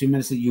to consume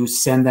messages, you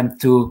send them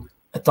to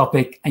a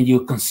topic and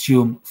you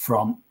consume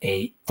from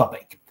a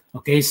topic.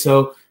 Okay,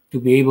 so to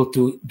be able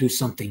to do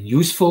something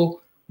useful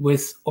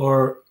with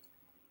our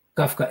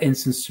Kafka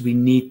instance, we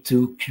need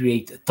to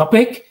create a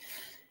topic.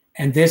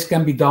 And this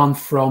can be done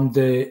from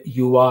the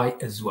UI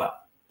as well.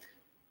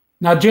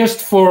 Now,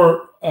 just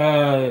for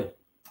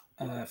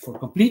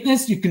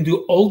completeness, you can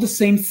do all the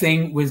same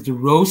thing with the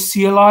row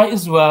CLI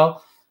as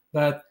well.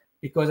 But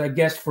because I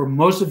guess for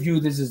most of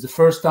you, this is the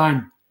first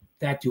time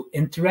that you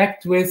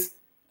interact with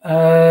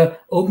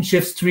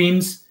OpenShift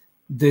Streams,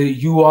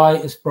 the UI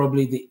is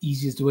probably the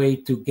easiest way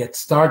to get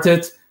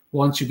started.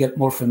 Once you get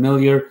more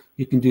familiar,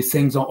 you can do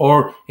things,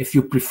 or if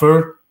you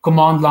prefer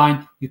command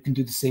line, you can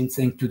do the same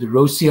thing to the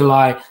row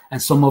CLI,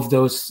 and some of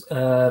those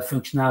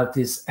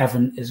functionalities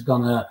Evan is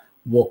gonna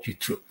walk you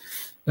through.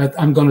 But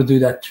I'm gonna do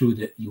that through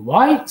the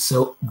UI.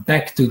 So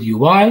back to the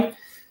UI,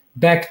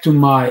 back to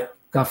my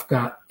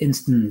Kafka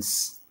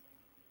instance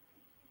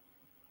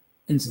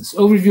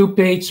overview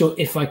page. So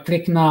if I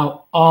click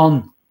now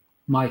on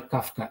my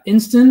Kafka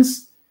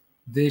instance,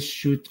 this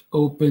should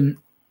open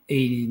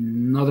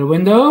another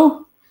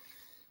window,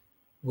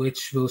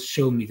 which will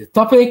show me the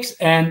topics.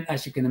 And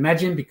as you can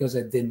imagine, because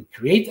I didn't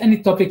create any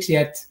topics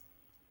yet,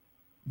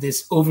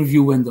 this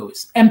overview window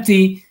is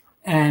empty,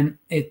 and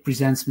it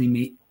presents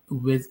me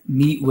with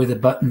a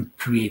button,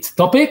 Create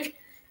Topic.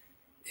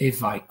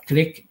 If I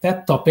click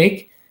that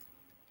topic,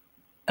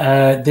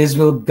 this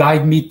will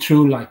guide me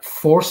through like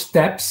 4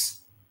 steps.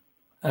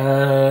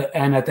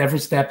 And at every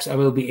steps, I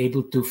will be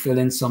able to fill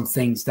in some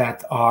things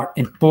that are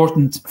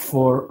important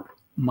for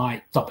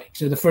my topic.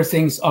 So the first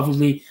thing is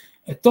obviously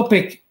a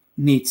topic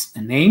needs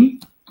a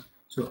name.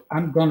 So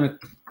I'm gonna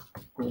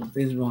call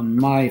this one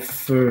my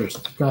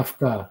first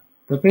Kafka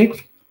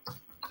topic.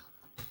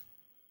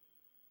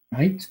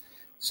 Right?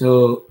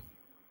 So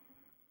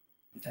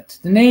that's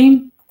the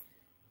name.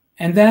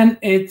 And then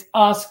it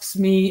asks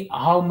me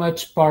how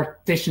much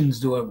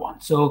partitions do I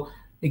want. So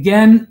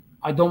again,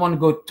 I don't want to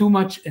go too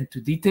much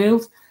into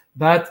details,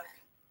 but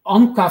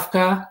on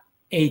Kafka,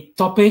 a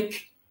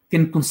topic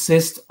can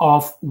consist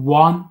of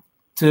 1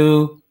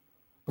 to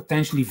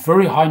potentially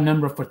very high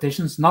number of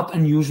partitions. Not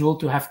unusual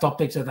to have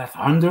topics that have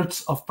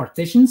hundreds of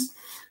partitions.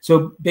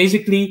 So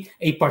basically,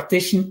 a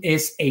partition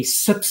is a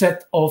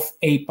subset of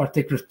a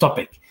particular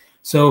topic.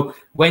 So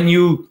when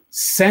you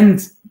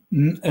send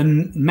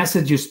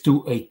messages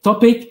to a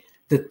topic,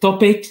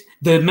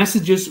 the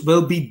messages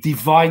will be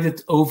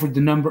divided over the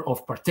number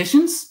of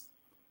partitions.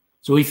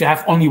 So if you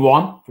have only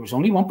one, there's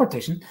only one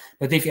partition.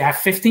 But if you have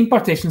 15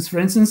 partitions, for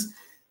instance,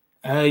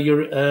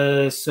 your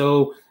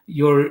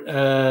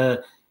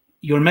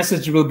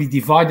message will be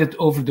divided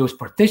over those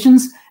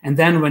partitions. And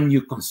then when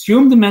you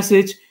consume the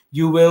message,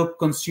 you will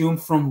consume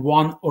from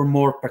 1 or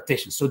more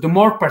partitions. So the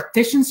more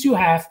partitions you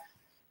have,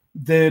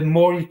 the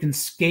more you can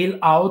scale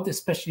out,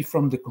 especially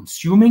from the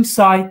consuming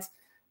side,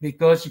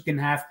 because you can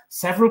have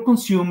several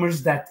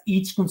consumers that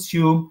each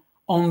consume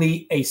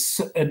only a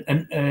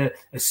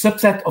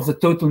subset of the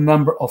total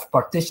number of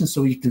partitions,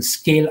 so you can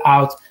scale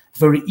out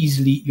very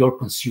easily your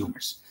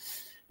consumers.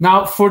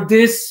 Now, for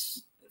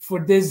this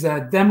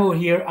demo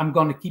here, I'm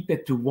going to keep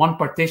it to 1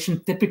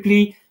 partition.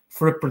 Typically,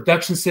 for a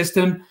production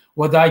system,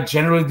 what I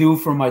generally do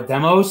for my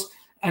demos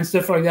and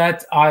stuff like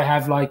that,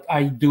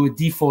 I do a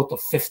default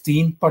of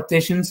 15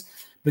 partitions.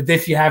 But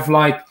if you have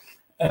like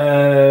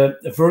a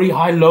very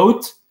high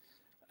load,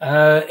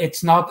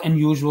 it's not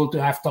unusual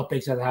to have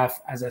topics that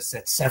have, as I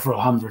said, several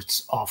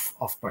hundreds of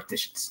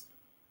partitions.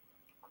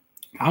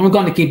 I'm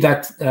going to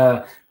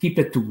keep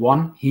it to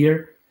 1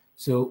 here,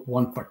 so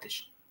 1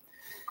 partition.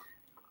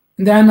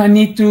 And then I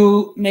need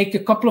to make a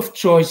couple of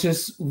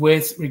choices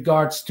with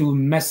regards to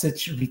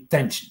message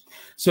retention.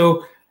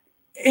 So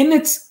in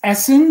its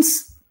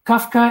essence,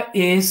 Kafka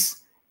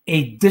is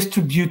a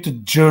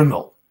distributed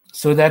journal.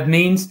 So that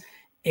means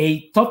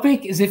a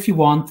topic is, if you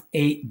want,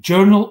 a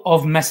journal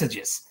of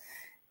messages,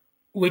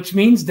 which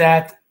means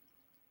that,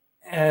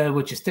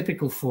 which is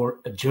typical for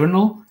a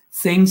journal,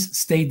 things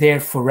stay there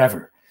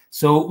forever.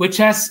 So, which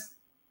has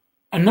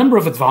a number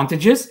of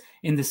advantages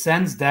in the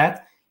sense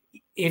that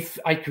if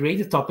I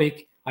create a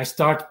topic, I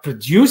start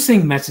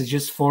producing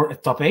messages for a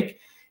topic.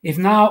 If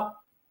now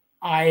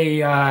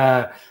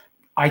I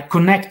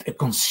connect a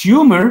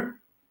consumer,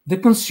 the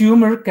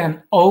consumer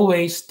can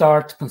always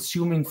start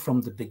consuming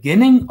from the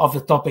beginning of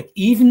the topic,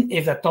 even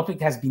if that topic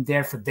has been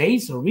there for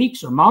days or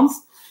weeks or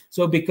months.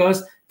 So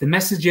because the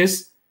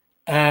messages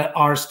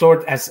are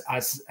stored as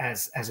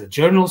a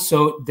journal,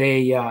 so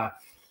they are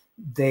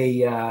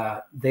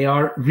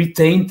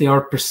retained, they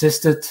are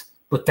persisted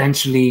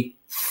potentially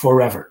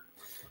forever.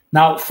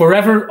 Now,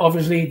 forever,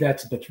 obviously,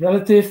 that's a bit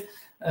relative.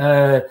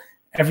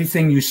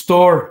 Everything you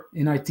store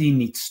in IT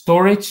needs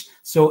storage.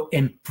 So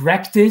in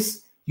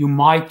practice, you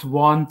might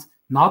want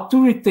not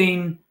to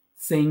retain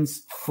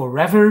things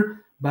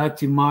forever,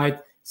 but you might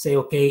say,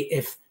 okay,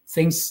 if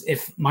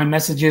my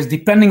messages,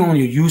 depending on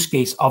your use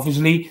case,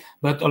 obviously,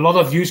 but a lot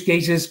of use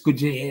cases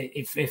could,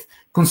 if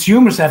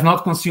consumers have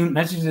not consumed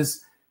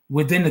messages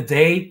within a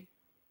day,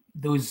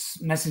 those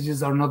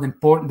messages are not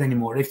important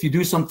anymore. If you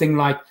do something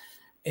like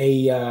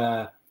you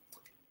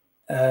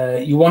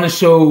want to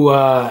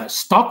show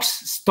stock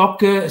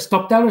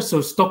tellers,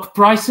 so stock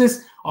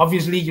prices.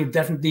 Obviously,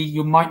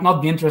 you might not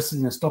be interested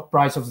in the stock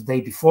price of the day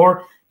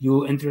before.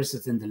 You're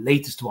interested in the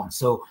latest one.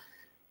 So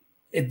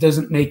it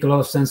doesn't make a lot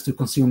of sense to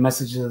consume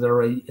messages that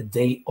are a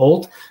day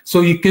old.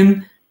 So you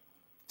can,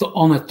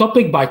 on a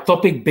topic by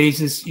topic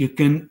basis, you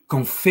can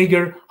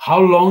configure how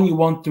long you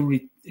want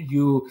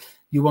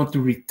to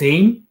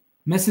retain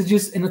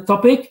messages in a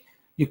topic.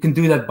 You can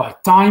do that by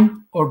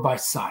time or by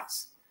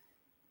size.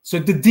 So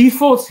the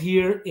defaults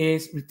here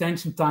is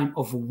retention time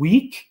of a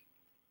week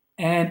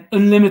and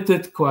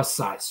unlimited class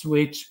size,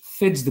 which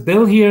fits the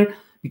bill here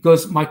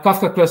because my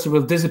Kafka cluster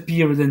will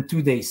disappear within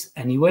 2 days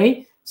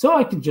anyway. So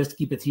I can just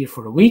keep it here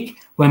for a week.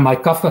 When my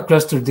Kafka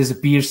cluster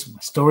disappears, my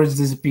storage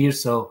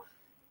disappears, so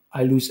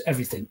I lose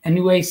everything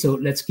anyway. So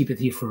let's keep it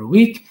here for a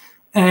week.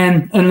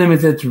 And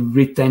unlimited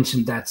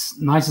retention, that's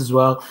nice as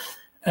well.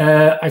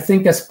 I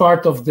think as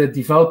part of the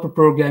developer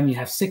program, you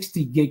have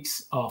 60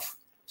 gigs of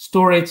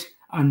storage.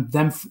 I'm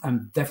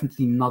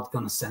definitely not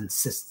going to send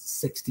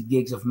 60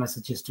 gigs of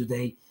messages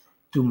today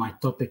to my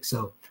topic,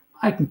 so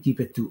I can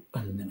keep it to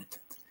unlimited.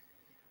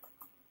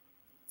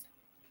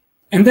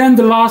 And then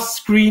the last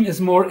screen is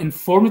more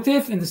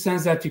informative in the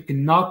sense that you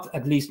cannot,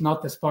 at least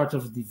not as part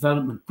of the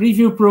development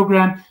preview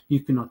program, you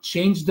cannot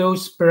change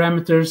those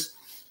parameters,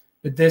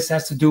 but this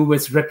has to do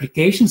with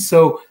replication.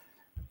 So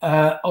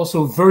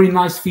also a very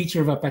nice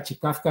feature of Apache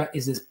Kafka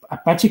is this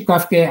Apache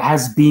Kafka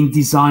has been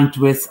designed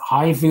with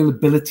high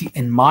availability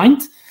in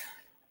mind.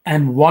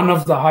 And one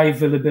of the high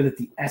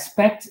availability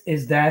aspects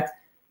is that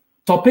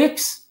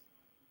topics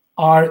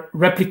are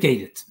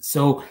replicated.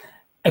 So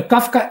a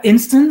Kafka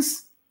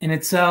instance in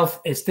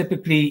itself is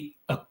typically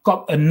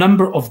a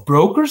number of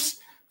brokers.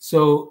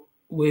 So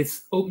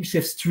with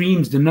OpenShift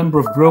Streams, the number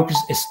of brokers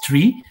is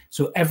 3.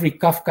 So every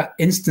Kafka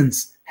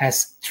instance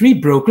has 3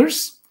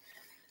 brokers.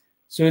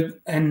 So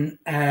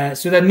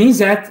that means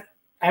that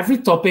every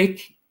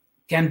topic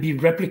can be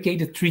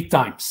replicated 3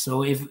 times.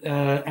 So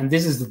and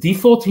this is the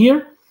default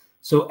here.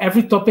 So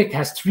every topic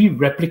has 3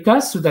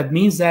 replicas. So that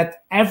means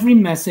that every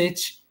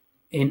message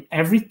in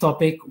every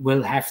topic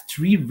will have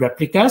 3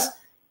 replicas,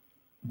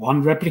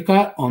 1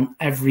 replica on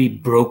every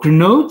broker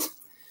node,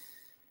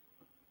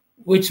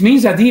 which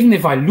means that even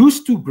if I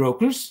lose 2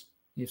 brokers,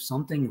 if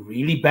something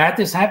really bad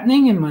is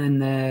happening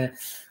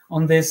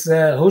on this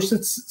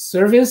hosted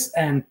service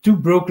and 2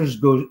 brokers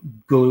go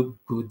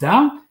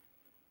down,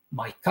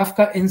 my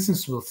Kafka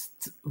instance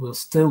will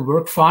still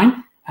work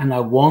fine, and I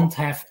won't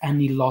have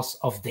any loss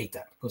of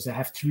data because I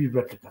have 3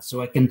 replicas.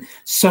 So I can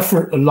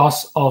suffer a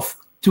loss of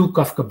 2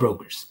 Kafka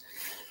brokers.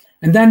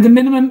 And then the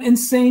minimum in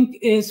sync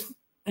is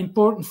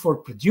important for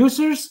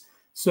producers.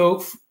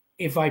 So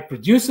if I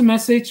produce a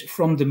message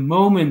from the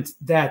moment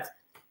that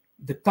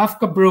the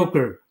Kafka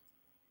broker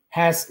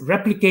has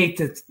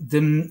replicated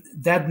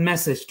that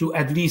message to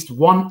at least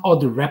 1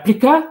 other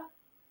replica,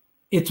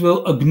 it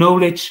will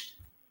acknowledge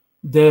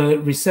the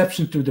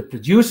reception to the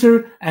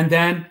producer and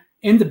then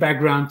in the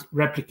background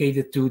replicate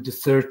it to the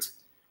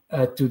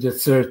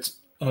third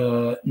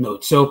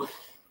node. So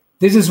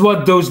this is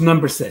what those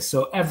numbers say.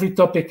 So every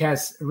topic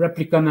has a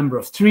replica number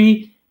of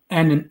 3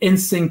 and an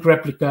in-sync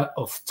replica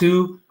of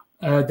 2.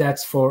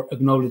 That's for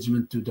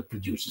acknowledgement to the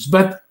producers.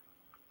 But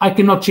I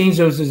cannot change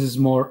those. This is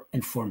more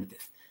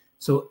informative.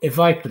 So if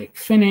I click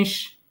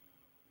finish,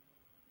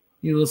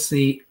 you will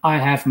see I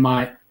have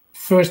my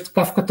first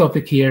Kafka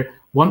topic here,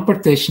 1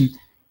 partition,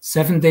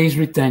 7 days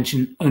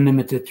retention,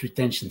 unlimited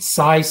retention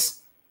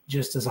size,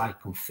 just as I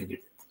configured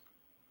it.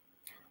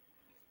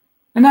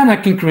 And then I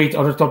can create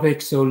other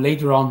topics. So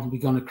later on,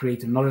 we're going to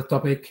create another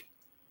topic.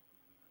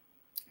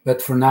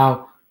 But for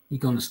now, we're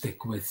going to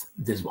stick with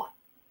this one.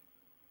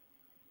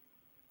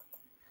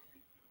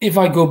 If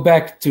I go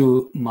back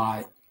to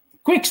my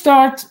quick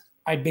start,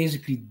 I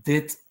basically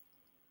did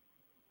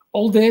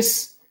all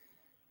this.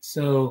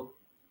 So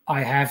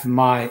I have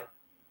my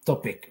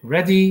topic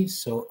ready.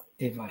 So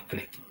if I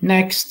click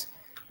next,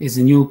 is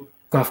a new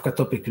Kafka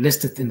topic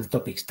listed in the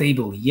topics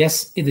table?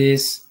 Yes, it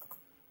is.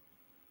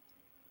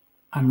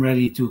 I'm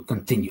ready to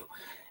continue.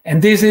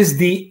 And this is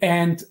the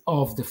end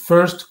of the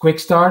first quick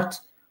start,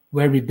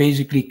 where we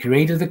basically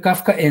created the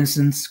Kafka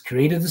instance,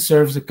 created the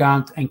service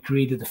account, and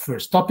created the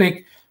first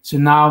topic. So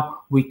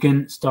now we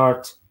can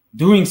start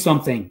doing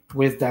something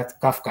with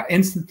that Kafka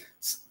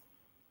instance,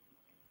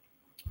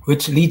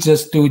 which leads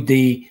us to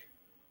the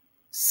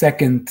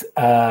second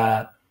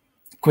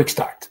quick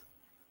start.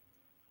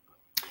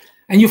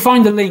 And you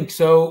find the link.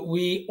 So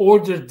we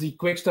ordered the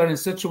quick start in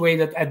such a way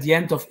that at the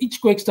end of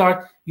each quick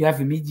start, you have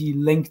immediately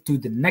linked to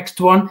the next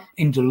one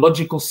in the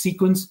logical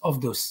sequence of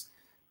those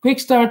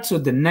quick starts. So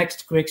the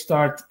next quick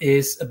start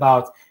is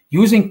about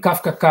using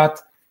Kafka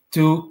Cat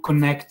to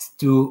connect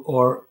to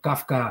our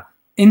Kafka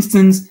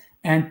instance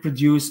and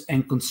produce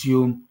and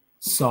consume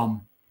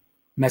some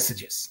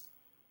messages.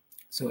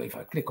 So if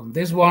I click on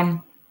this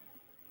one,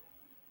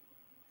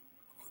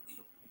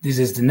 this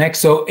is the next.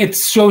 So it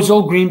shows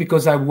all green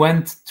because I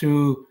went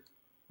to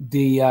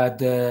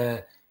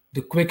the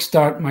quick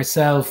start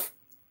myself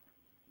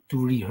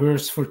to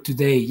rehearse for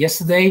today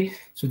yesterday.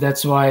 So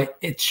that's why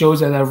it shows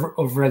that I've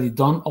already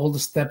done all the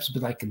steps,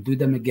 but I can do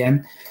them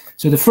again.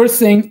 So the first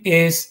thing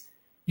is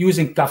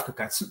using Kafka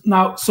Cat.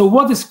 Now, so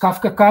what is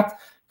Kafka Cat?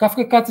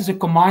 Kafka Cat is a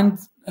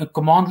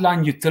command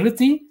line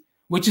utility,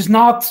 which is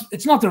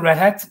it's not a Red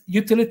Hat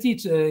utility.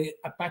 It's a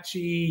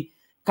Apache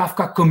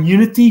Kafka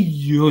community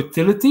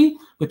utility,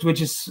 but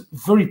which is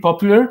very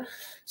popular.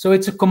 So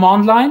it's a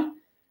command line,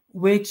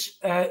 which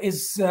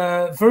is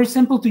very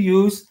simple to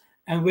use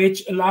and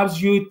which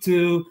allows you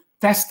to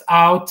test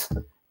out.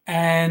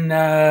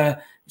 And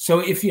so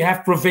if you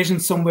have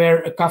provisioned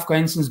somewhere a Kafka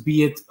instance,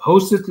 be it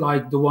hosted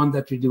like the one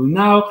that you're doing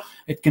now,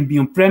 it can be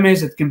on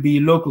premise, it can be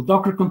a local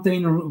Docker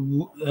container,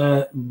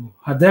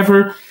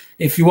 whatever.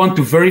 If you want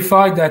to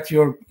verify that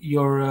your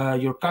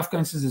Kafka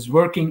instance is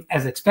working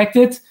as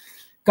expected,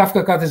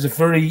 Kafka Cat is a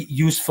very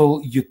useful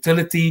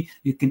utility.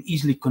 You can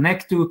easily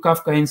connect to a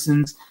Kafka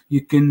instance. You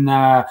can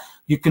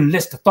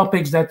list the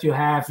topics that you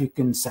have. You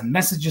can send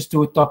messages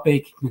to a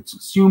topic. You can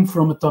consume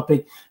from a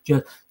topic.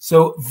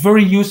 So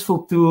very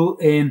useful tool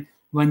in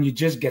when you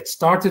just get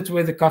started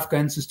with a Kafka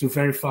instance to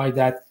verify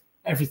that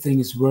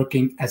everything is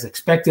working as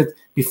expected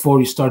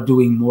before you start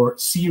doing more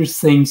serious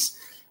things.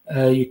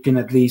 You can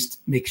at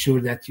least make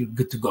sure that you're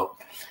good to go.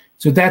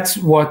 So that's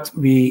what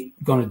we're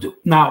gonna do.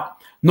 Now,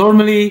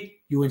 normally,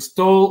 you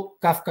install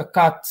Kafka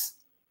Cat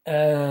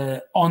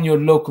on your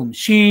local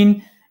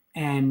machine,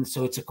 and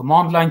so it's a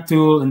command line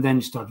tool, and then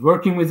you start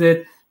working with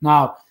it.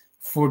 Now,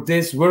 for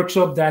this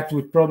workshop, that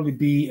would probably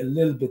be a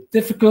little bit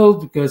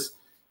difficult because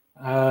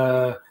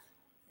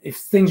if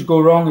things go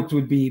wrong, it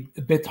would be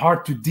a bit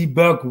hard to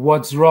debug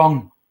what's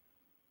wrong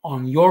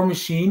on your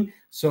machine.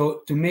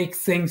 So to make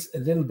things a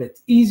little bit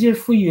easier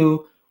for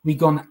you, we're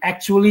gonna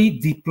actually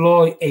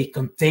deploy a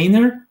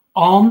container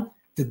on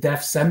the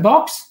dev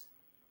sandbox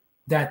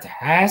that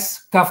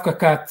has Kafka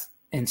Cat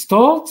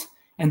installed,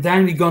 and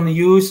then we're going to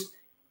use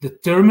the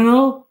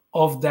terminal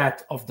of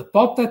the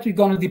pod that we're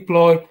going to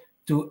deploy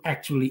to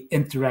actually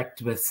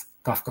interact with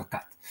Kafka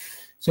Cat.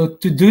 So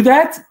to do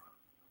that,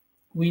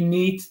 we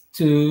need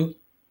to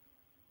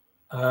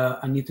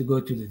I need to go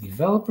to the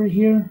developer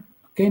here.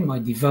 Okay, my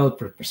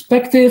developer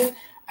perspective,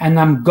 and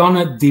I'm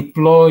gonna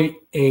deploy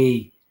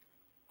a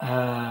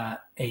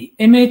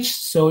image.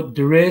 So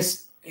there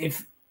is,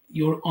 if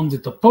you're on the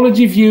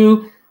topology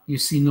view, you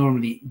see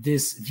normally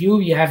this view,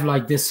 you have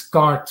like this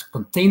card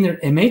container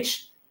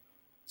image.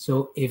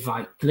 So if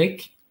I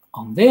click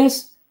on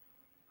this,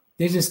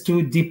 this is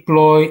to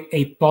deploy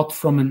a pod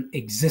from an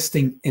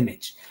existing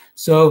image.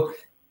 So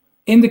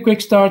in the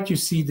quick start, you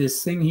see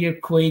this thing here,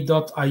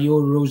 quay.io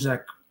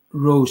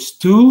rose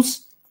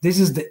tools. This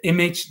is the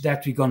image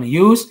that we're going to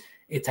use.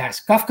 It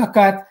has Kafka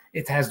Cat.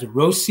 It has the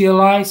Rose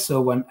CLI.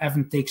 So when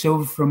Evan takes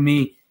over from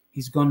me,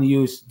 he's going to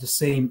use the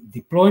same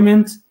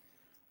deployment.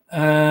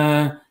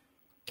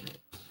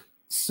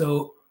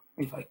 So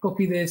if I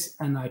copy this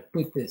and I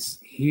put this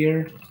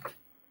here,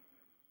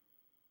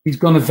 he's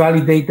going to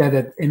validate that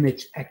that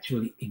image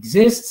actually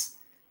exists.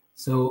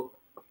 So,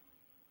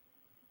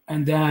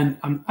 and then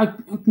I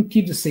can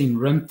keep the same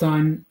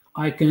runtime.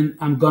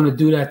 I'm going to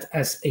do that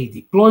as a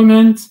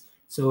deployment.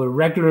 So a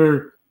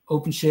regular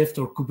OpenShift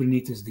or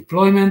Kubernetes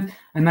deployment.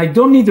 And I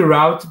don't need a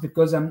route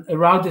because a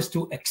route is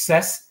to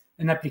access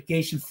an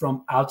application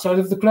from outside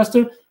of the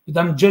cluster, but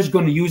I'm just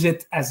going to use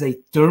it as a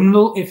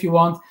terminal if you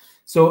want.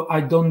 So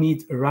I don't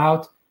need a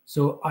route.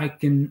 So I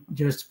can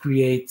just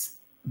create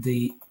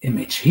the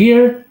image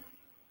here.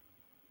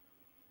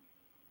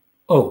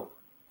 Oh,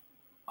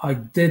 I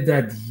did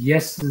that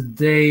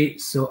yesterday,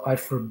 so I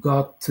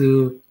forgot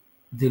to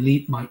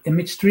delete my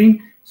image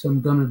stream. So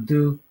I'm going to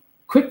do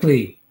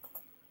quickly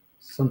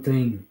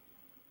something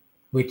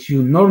which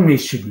you normally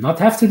should not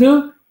have to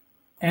do,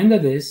 and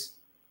that is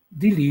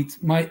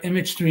delete my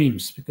image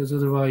streams, because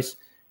otherwise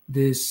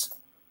this...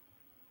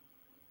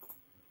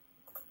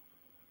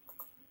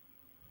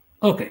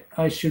 Okay,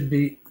 I should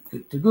be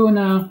good to go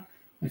now.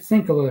 I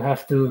think I will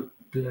have to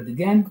do that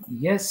again.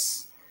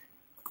 Yes.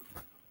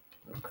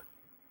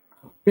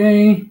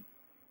 Okay,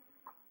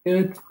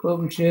 good,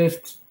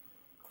 OpenShift.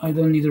 I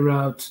don't need a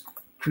route,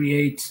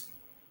 create.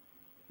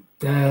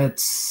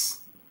 That's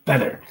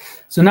better.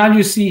 So now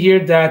you see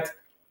here that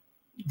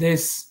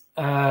this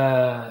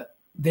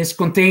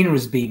container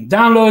is being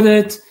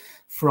downloaded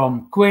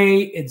from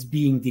Quay, it's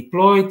being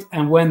deployed,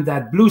 and when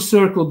that blue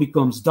circle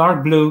becomes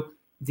dark blue,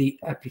 the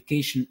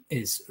application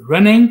is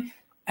running.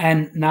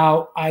 And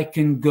now I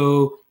can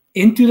go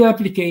into the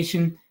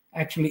application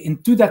actually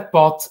into that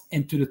pod,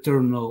 into the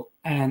terminal,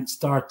 and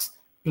start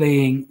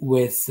playing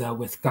with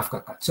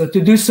Kafka Cat. So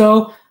to do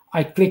so,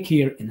 I click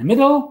here in the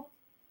middle.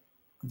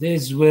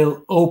 This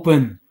will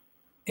open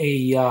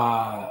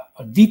a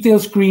detail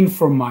screen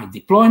for my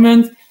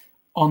deployment.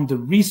 On the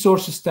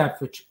resources tab,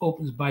 which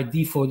opens by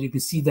default, you can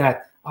see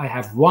that I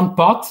have one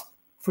pod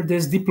for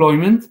this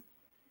deployment.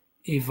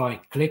 If I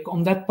click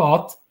on that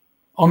pod,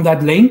 on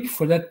that link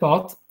for that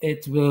pod,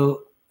 it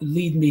will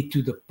lead me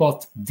to the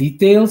pod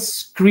details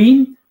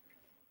screen.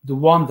 The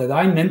one that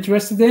I'm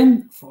interested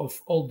in of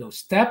all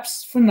those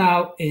tabs for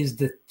now is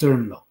the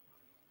terminal.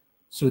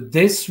 So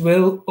this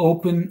will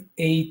open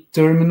a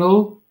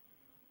terminal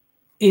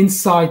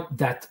inside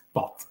that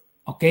pod.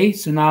 Okay,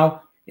 so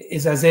now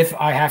it's as if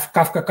I have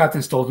Kafka Cat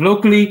installed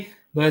locally,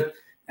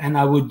 and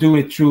I would do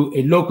it through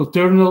a local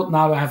terminal.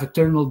 Now I have a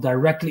terminal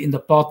directly in the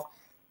pod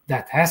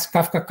that has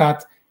Kafka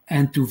Cat,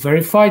 and to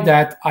verify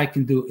that, I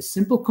can do a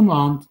simple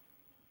command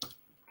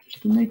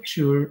just to make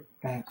sure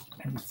that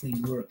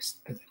everything works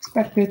as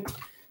expected.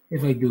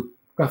 If I do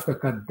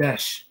Kafka Cat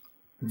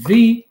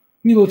 -v,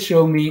 he will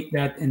show me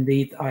that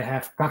indeed I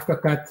have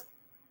Kafka Cat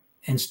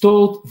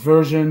installed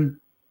version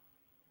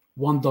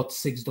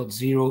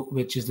 1.6.0,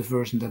 which is the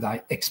version that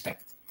I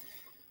expect.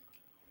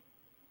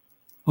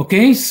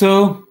 Okay,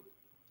 so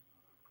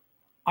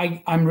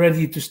I'm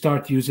ready to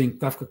start using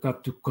Kafka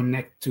Cat to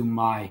connect to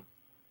my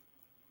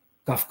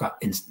Kafka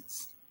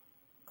instance.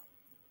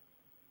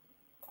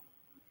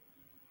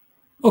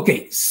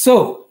 Okay,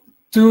 so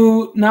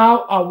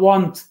now I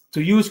want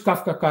to use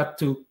Kafka Cat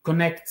to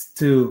connect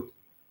to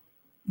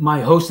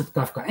my hosted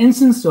Kafka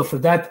instance. So for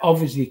that,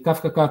 obviously,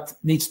 Kafka Cat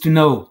needs to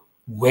know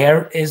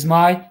where is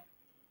my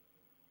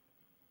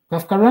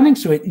Kafka running.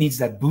 So it needs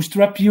that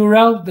bootstrap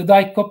URL that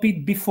I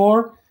copied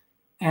before,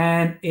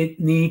 and it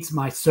needs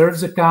my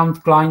service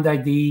account, client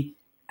ID,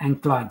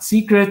 and client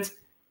secret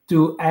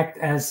to act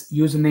as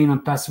username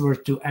and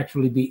password to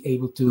actually be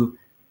able to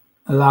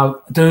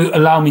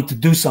allow me to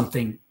do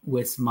something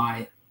with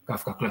my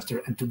Kafka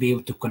cluster and to be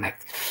able to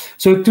connect.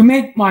 So to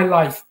make my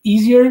life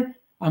easier,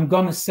 I'm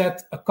going to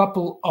set a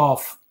couple of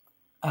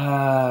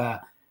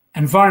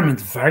environment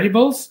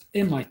variables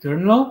in my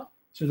terminal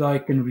so that I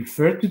can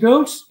refer to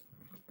those.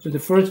 So the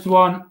first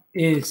one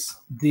is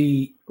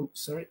the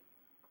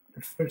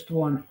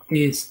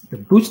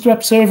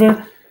bootstrap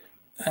server,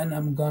 and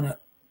I'm going to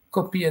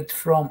copy it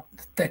from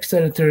the text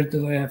editor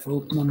that I have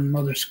open on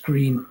another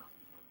screen,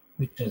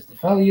 which has the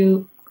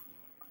value.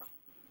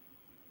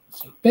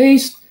 So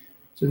paste.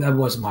 So that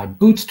was my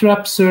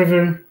bootstrap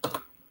server.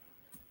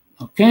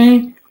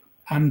 Okay,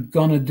 I'm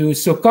gonna do,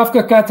 so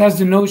Kafka Cat has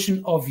the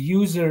notion of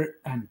user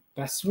and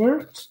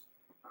password.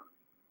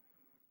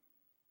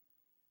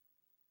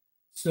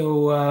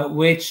 So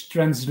which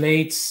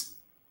translates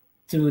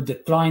to the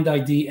client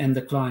ID and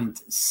the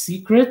client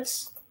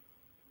secret.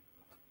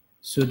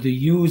 So the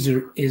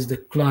user is the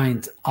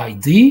client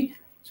ID.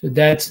 So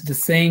that's the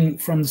thing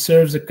from the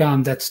service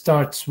account that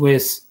starts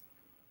with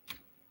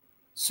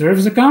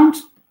service account.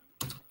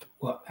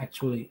 Well,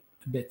 actually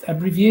a bit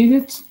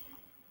abbreviated.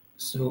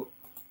 So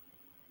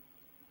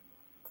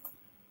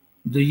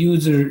the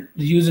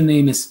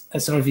username is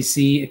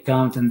SRVC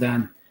account, and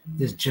then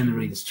this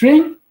generated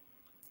string.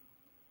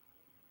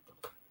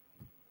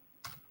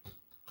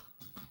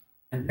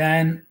 And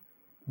then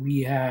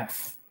we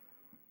have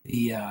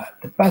the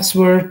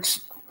password,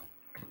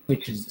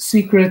 which is the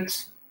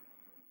secret.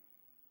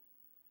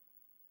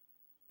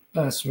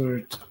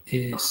 Password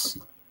is,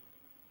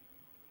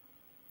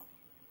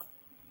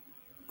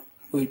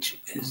 which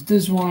is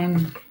this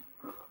one.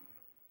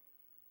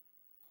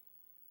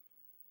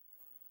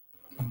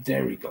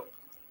 There we go.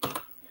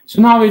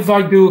 So now if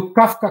I do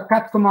Kafka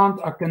cat command,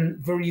 I can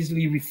very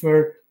easily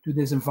refer to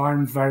this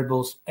environment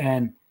variables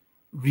and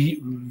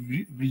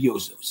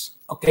reuse those.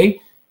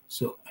 Okay,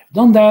 so I've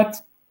done that.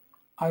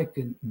 I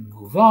can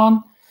move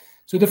on.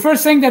 So the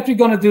first thing that we're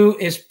going to do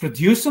is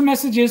produce some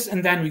messages,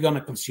 and then we're going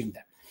to consume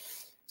them.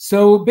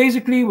 So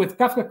basically with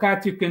Kafka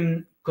Cat, you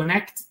can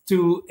connect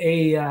to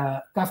a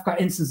Kafka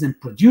instance in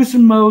producer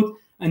mode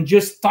and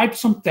just type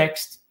some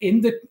text in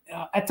the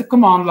at the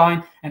command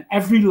line, and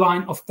every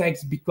line of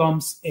text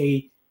becomes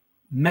a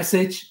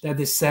message that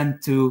is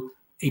sent to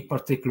a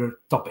particular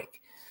topic.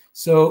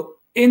 So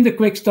in the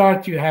quick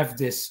start, you have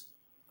this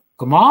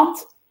command.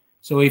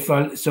 So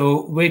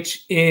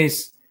which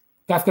is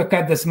Kafka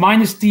Cat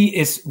 -t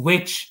is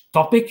which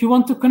topic you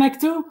want to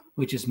connect to,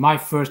 which is my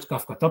first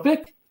Kafka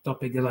topic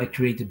that I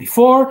created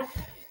before.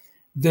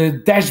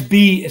 The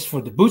 -b is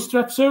for the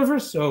bootstrap server,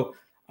 so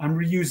I'm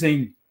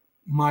reusing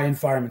my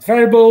environment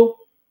variable.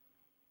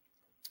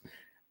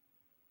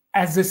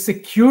 As a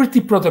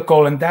security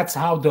protocol, and that's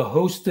how the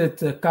hosted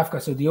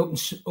Kafka, so the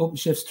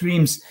OpenShift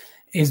Streams,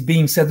 is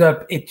being set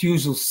up, it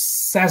uses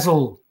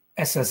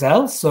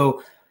SSL,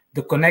 so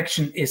the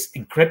connection is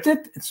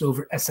encrypted, it's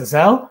over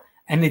SSL,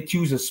 and it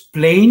uses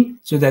plain,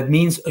 so that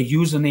means a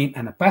username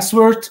and a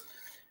password.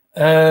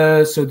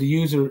 So the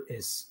user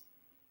is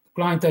the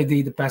client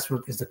ID, the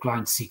password is the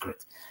client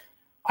secret.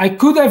 I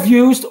could have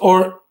used,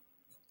 or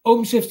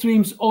OpenShift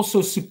Streams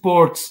also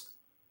supports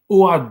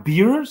OAuth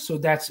bearer, so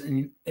that's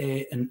an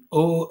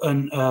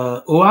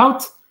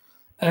OAuth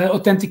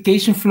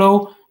authentication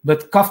flow,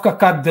 but Kafka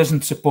Cat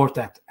doesn't support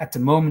that at the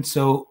moment,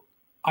 so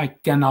I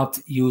cannot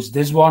use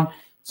this one.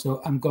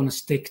 So I'm going to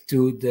stick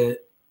to the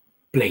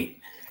plain.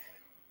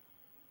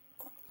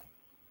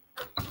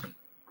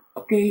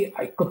 Okay,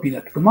 I copy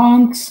that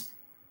command,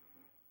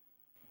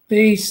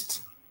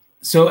 paste.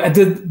 So at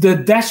the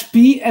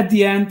 -p at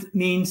the end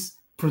means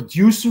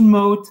producer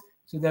mode.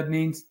 So that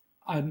means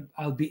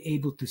I'll be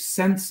able to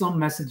send some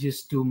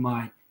messages to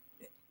my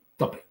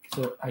topic.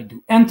 So I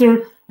do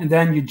enter, and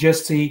then you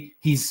just see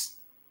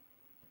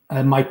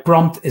my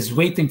prompt is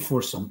waiting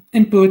for some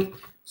input.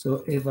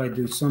 So if I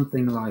do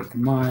something like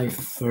my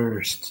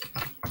first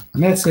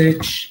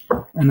message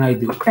and I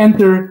do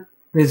enter,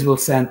 this will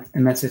send a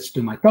message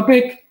to my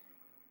topic.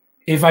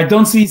 If I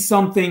don't see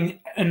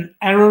an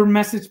error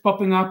message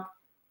popping up,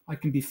 I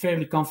can be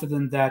fairly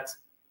confident that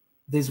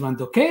this went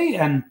okay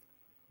and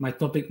my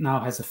topic now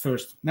has a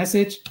first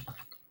message.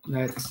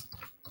 Let's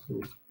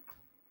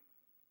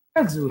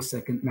do a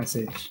second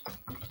message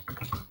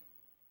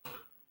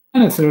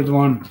and a third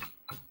one.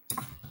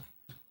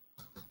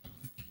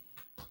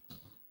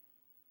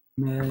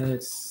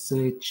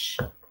 Message.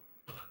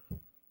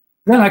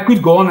 Then I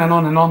could go on and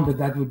on and on, but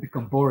that would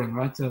become boring,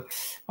 right? So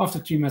after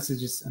 3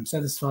 messages, I'm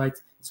satisfied.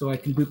 So I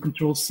can do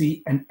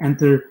Control-C and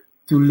enter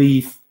to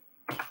leave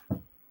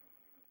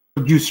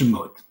producer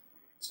mode.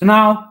 So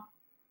now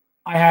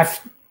I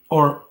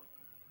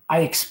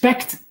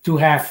expect to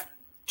have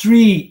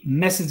 3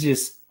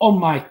 messages on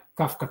my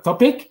Kafka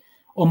topic,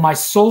 on my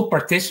sole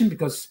partition,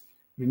 because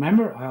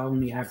remember, I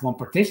only have 1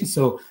 partition.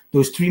 So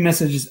those 3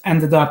 messages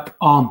ended up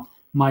on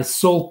my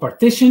sole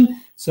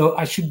partition. So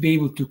I should be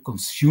able to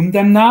consume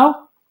them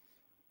now.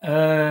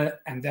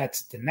 And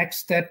that's the next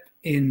step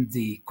in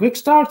the quick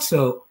start.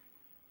 So,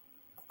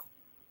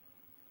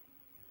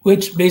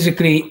 which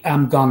basically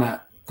I'm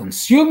gonna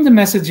consume the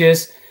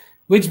messages,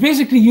 which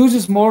basically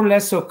uses more or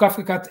less so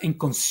Kafka Cat in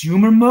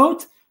consumer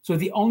mode. So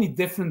the only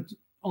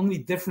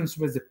difference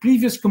with the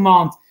previous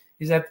command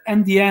is that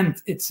in the end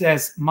it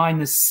says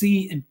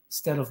 -c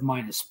instead of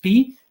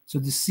 -p. So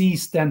the C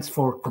stands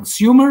for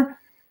consumer.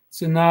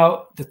 So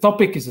now the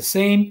topic is the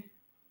same,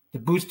 the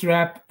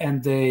bootstrap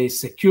and the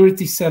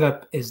security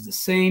setup is the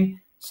same.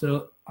 So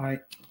I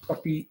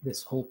copy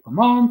this whole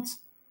command,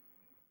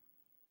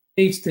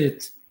 paste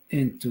it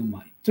into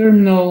my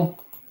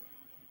terminal,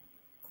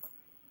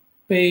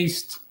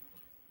 paste,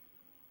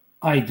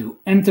 I do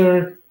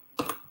enter,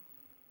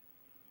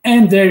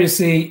 and there you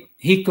see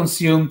he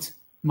consumed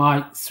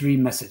my 3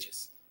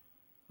 messages.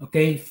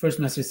 Okay, first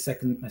message,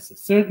 second message,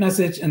 third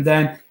message, and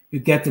then you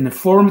get an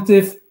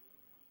informative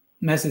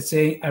message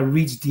saying I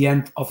reached the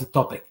end of the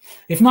topic.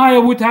 If now I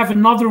would have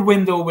another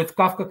window with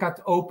Kafka Cat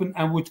open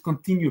and would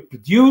continue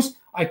produce,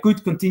 I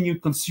could continue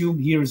consume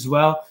here as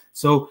well.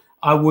 So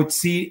I would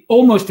see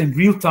almost in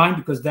real time,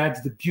 because that's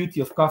the beauty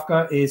of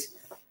Kafka, is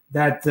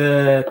that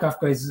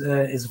Kafka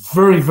is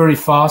very, very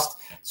fast.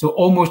 So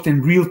almost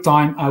in real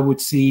time, I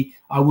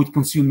would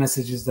consume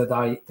messages that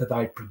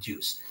I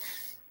produce.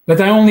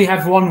 But I only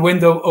have 1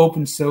 window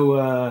open, so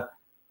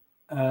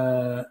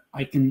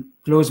I can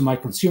close my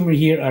consumer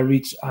here.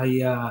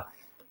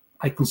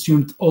 I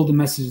consumed all the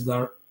messages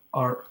that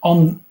are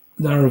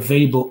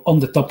available on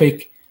the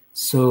topic.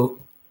 So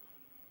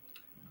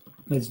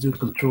let's do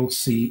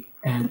Control-C,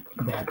 and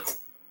that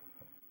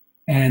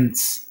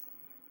ends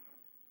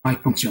my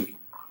consuming.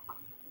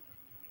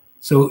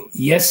 So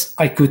yes,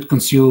 I could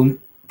consume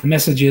the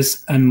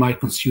messages, and my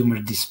consumer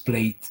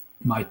displayed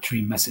my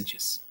 3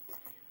 messages.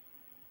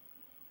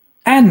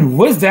 And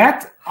with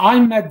that,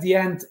 I'm at the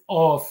end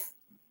of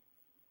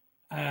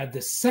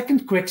the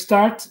second quick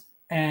start,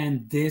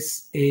 and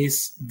this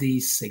is the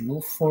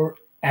signal for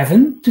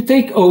Evan to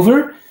take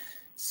over.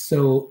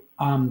 So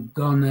I'm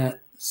gonna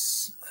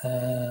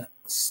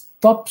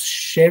stop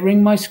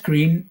sharing my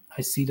screen.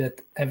 I see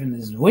that Evan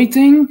is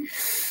waiting.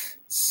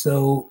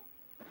 So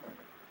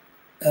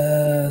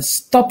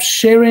stop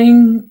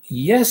sharing,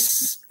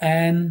 yes,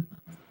 and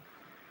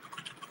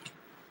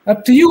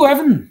up to you,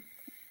 Evan.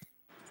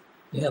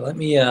 Yeah, let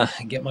me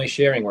get my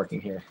sharing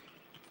working here.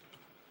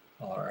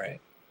 All right.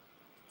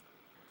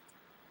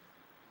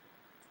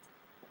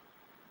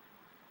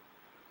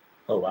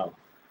 Oh, wow.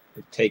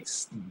 It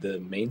takes the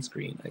main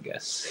screen, I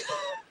guess.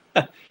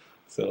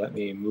 So let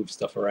me move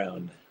stuff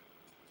around.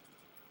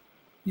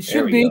 You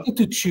should be able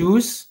to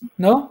choose,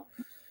 no?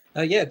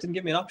 Yeah, it didn't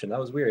give me an option. That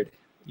was weird.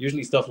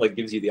 Usually stuff like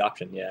gives you the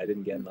option. Yeah, I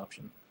didn't get an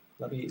option.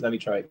 Let me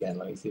try again.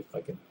 Let me see if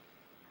I can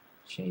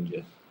change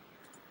it.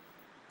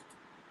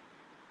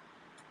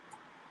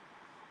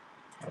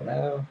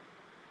 Hello.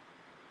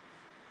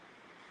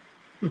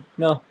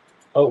 No.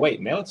 Oh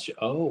wait, now it's.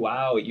 Oh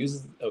wow, it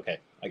uses. Okay,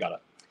 I got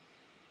it.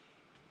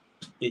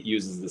 It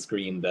uses the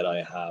screen that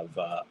I have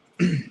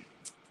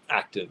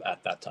active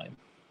at that time.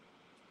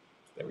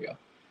 There we go.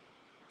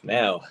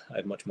 Now I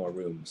have much more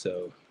room,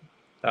 so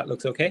that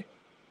looks okay.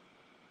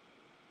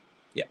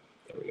 Yeah,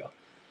 there we go.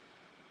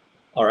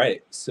 All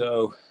right,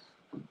 so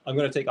I'm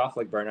going to take off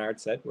like Bernard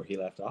said, where he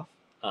left off.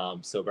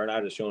 So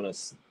Bernard has shown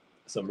us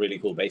some really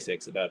cool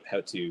basics about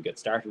how to get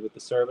started with the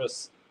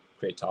service,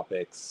 create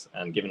topics,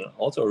 and given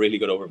also a really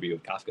good overview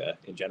of Kafka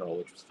in general,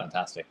 which was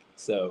fantastic.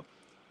 So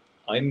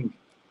I'm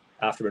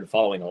after been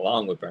following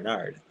along with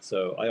Bernard.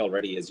 So I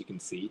already, as you can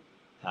see,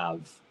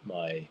 have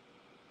my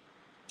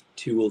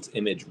tools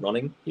image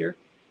running here.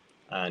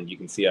 And you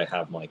can see I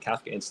have my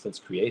Kafka instance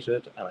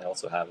created, and I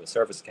also have a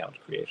service account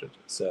created.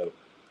 So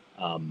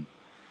I'm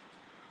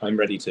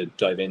ready to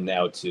dive in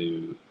now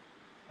to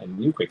a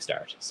new quick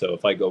start. So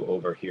if I go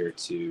over here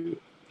to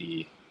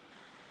the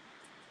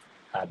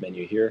add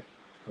menu here,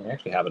 I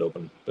actually have it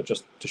open, but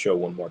just to show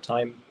one more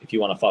time, if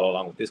you want to follow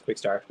along with this quick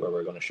start where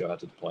we're going to show how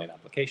to deploy an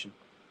application,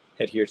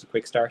 head here to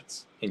quick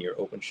starts in your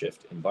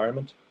OpenShift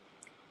environment,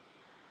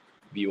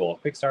 view all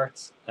quick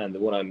starts, and the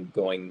one I'm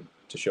going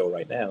to show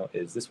right now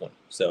is this one.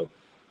 So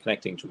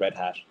connecting to Red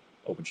Hat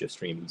OpenShift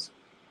Streams,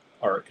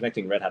 or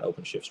connecting Red Hat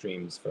OpenShift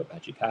Streams for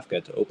Apache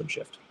Kafka to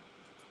OpenShift.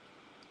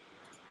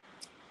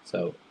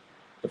 So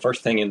the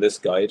first thing in this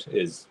guide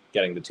is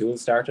getting the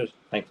tools started.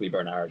 Thankfully,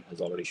 Bernard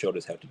has already showed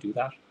us how to do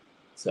that,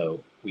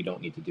 so we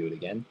don't need to do it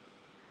again.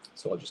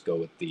 So I'll just go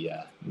with the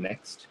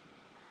next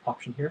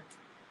option here.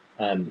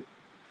 And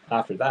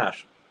after that,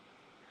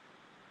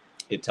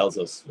 it tells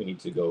us we need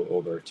to go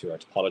over to our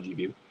topology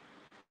view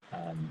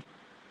and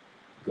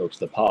go to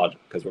the pod,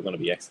 because we're going to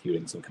be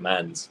executing some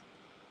commands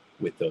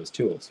with those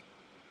tools.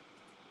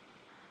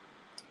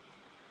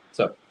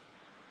 So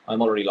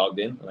I'm already logged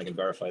in, and I can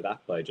verify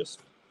that by just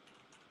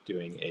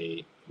doing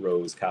a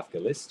rows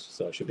Kafka list.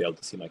 So I should be able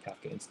to see my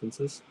Kafka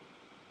instances.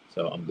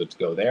 So I'm good to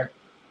go there.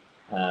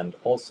 And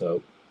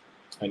also,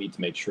 I need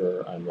to make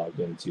sure I'm logged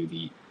into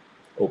the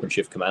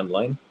OpenShift command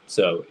line.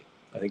 So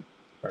I think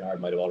Bernard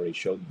might have already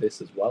showed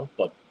this as well,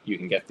 but you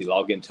can get the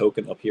login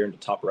token up here in the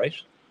top right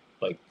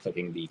by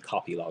clicking the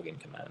copy login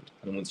command.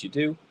 And once you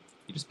do,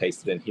 you just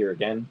paste it in here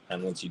again.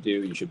 And once you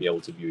do, you should be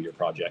able to view your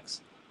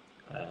projects.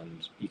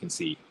 And you can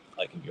see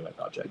I can view my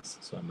projects,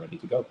 so I'm ready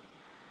to go.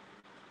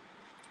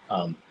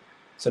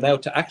 So now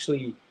to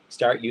actually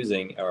start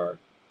using our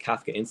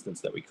Kafka instance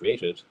that we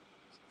created,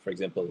 for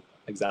example,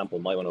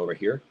 my one over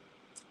here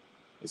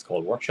is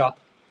called Workshop.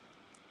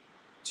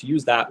 To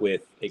use that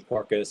with a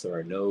Quarkus or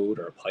a Node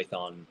or a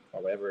Python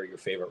or whatever your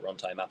favorite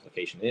runtime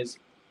application is,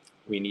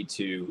 we need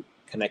to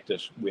connect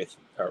it with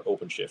our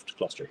OpenShift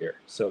cluster here.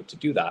 So to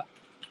do that,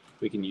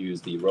 we can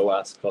use the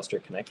ROAS cluster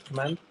connect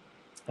command,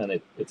 and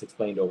it's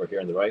explained over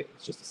here on the right.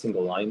 It's just a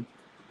single line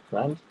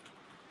command.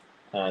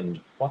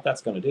 And what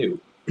that's going to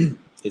do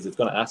is it's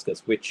going to ask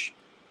us which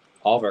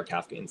of our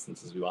Kafka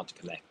instances we want to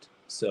connect.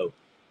 So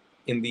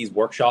in these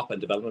workshop and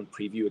development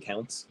preview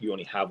accounts, you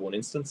only have one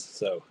instance.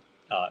 So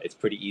it's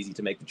pretty easy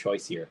to make the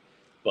choice here.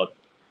 But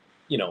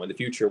in the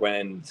future,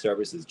 when the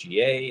service is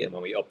GA and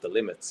when we up the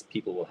limits,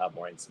 people will have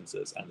more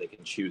instances, and they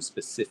can choose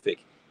specific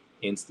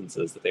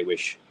instances that they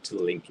wish to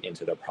link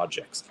into their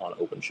projects on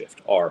OpenShift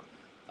or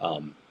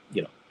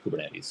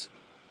Kubernetes.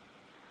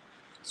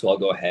 So I'll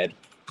go ahead,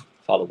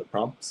 follow the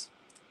prompts.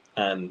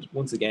 And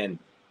once again,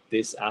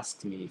 this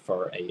asks me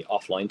for a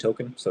offline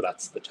token. So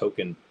that's the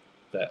token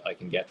that I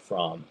can get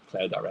from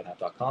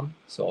cloud.redhat.com.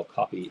 So I'll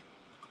copy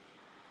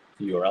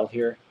the URL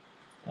here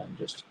and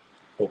just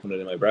open it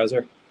in my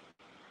browser.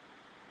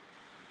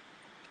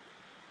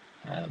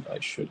 And I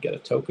should get a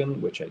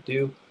token, which I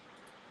do.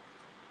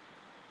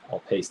 I'll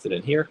paste it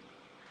in here.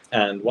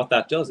 And what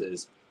that does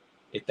is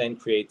it then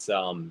creates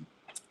a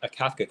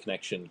Kafka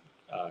connection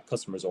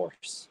custom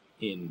resource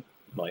in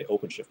my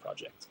OpenShift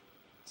project.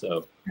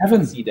 So you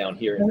can see down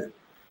here.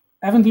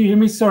 Evan, do you hear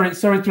me? Sorry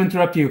to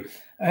interrupt you.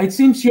 It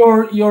seems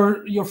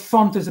your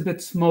font is a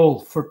bit small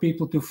for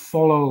people to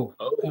follow.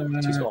 Oh,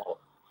 too small.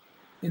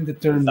 In the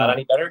terminal. Is that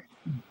any better?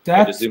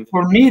 That's,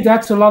 for me,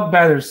 that's a lot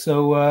better.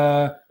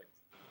 So.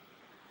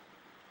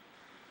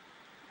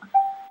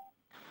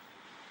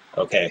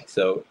 Okay,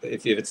 so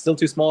if it's still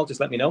too small, just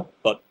let me know.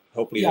 But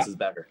hopefully this is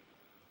better.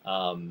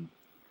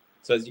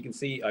 So as you can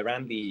see, I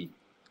ran the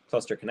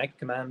cluster connect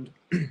command,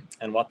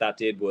 and what that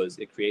did was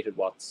it created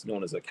what's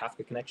known as a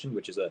Kafka connection,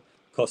 which is a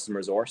custom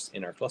resource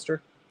in our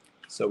cluster.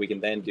 So we can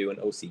then do an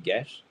OC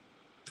get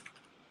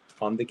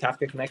on the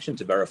Kafka connection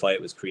to verify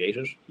it was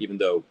created, even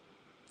though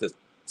the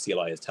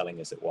CLI is telling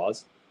us it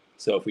was.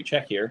 So if we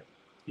check here,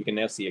 you can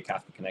now see a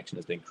Kafka connection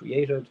has been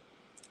created,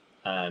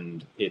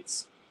 and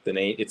it's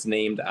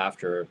named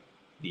after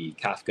the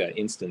Kafka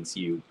instance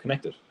you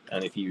connected.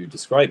 And if you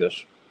describe it,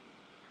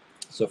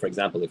 so for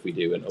example, if we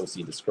do an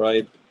OC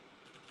describe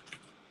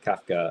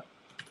Kafka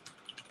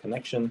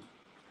connection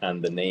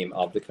and the name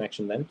of the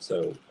connection then,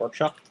 so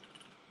workshop,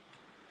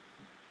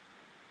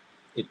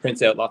 it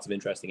prints out lots of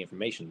interesting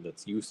information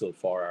that's useful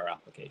for our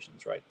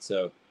applications, right?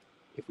 So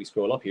if we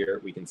scroll up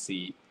here, we can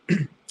see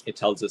it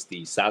tells us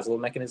the SASL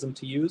mechanism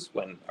to use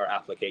when our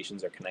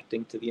applications are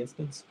connecting to the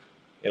instance.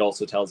 It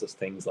also tells us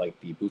things like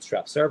the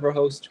Bootstrap server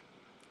host.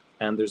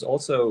 And there's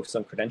also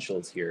some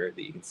credentials here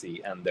that you can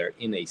see, and they're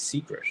in a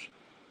secret.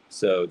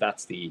 So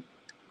that's the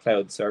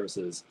cloud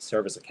services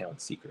service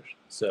account secret.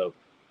 So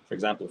for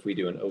example, if we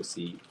do an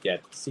OC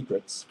get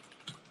secrets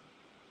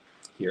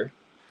here,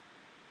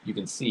 you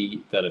can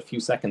see that a few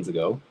seconds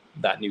ago,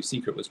 that new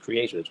secret was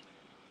created.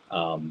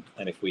 And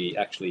if we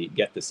actually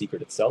get the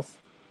secret itself,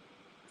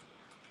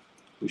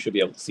 we should be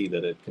able to see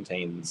that it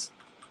contains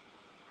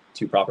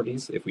 2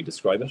 properties if we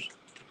describe it.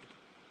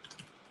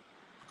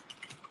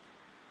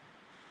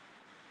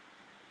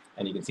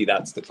 And you can see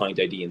that's the client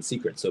ID and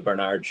secret. So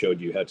Bernard showed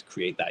you how to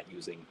create that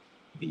using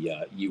the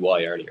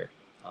UI earlier.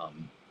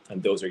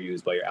 And those are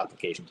used by your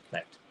application to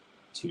connect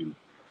to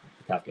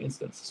the Kafka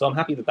instance. So I'm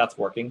happy that that's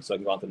working, so I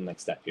can go on to the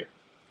next step here.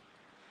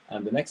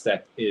 And the next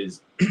step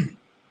is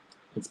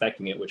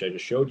inspecting it, which I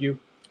just showed you.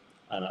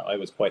 And I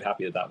was quite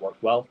happy that that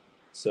worked well.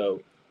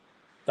 So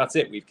that's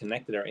it. We've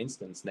connected our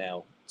instance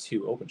now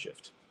to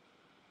OpenShift.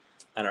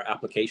 And our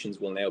applications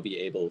will now be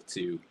able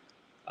to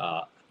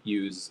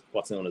use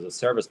what's known as a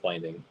service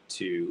binding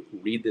to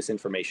read this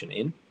information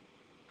in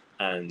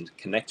and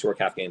connect to our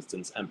Kafka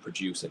instance and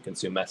produce and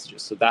consume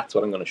messages. So that's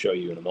what I'm going to show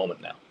you in a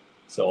moment now.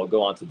 So I'll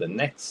go on to the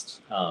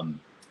next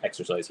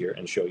exercise here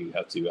and show you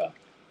how to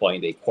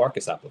bind a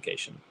Quarkus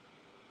application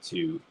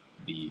to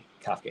the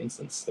Kafka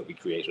instance that we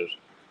created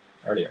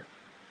earlier.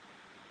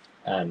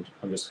 And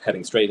I'm just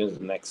heading straight into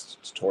the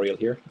next tutorial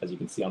here, as you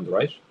can see on the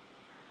right.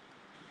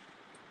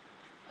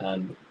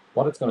 And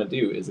what it's going to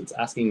do is it's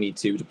asking me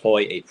to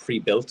deploy a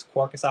pre-built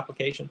Quarkus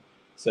application.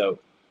 So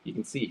you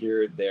can see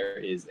here there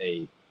is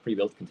a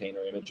pre-built container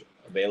image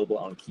available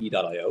on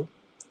key.io.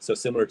 So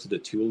similar to the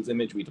tools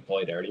image we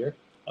deployed earlier,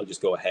 I'll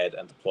just go ahead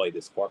and deploy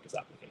this Quarkus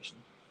application.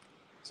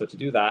 So to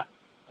do that,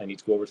 I need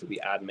to go over to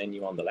the add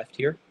menu on the left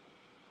here.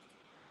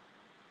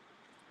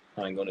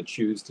 And I'm going to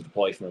choose to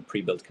deploy from a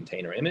pre-built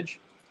container image.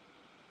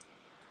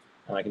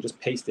 And I can just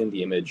paste in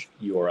the image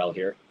URL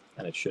here,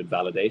 and it should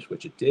validate,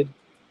 which it did.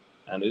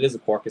 And it is a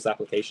Quarkus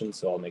application,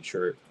 so I'll make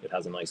sure it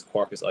has a nice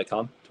Quarkus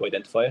icon to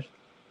identify it.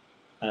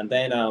 And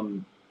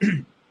then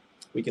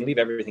we can leave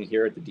everything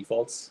here at the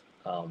defaults,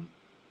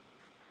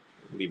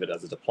 leave it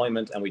as a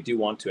deployment, and we do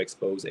want to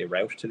expose a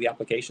route to the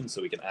application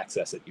so we can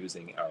access it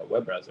using our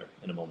web browser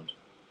in a moment.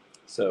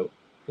 So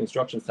the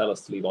instructions tell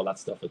us to leave all that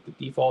stuff at the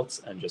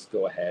defaults and just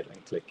go ahead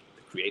and click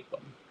the Create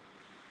button.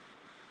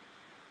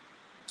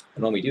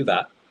 And when we do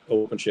that,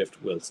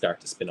 OpenShift will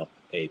start to spin up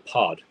a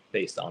pod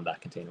based on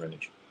that container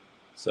image.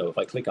 So if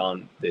I click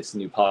on this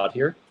new pod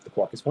here, the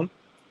Quarkus one,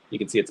 you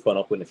can see it's spun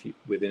up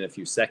within a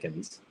few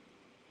seconds.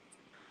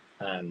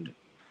 And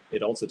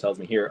it also tells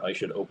me here I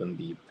should open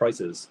the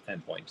prices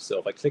endpoint. So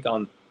if I click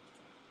on,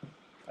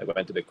 I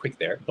went a bit quick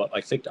there, but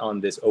I clicked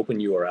on this open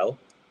URL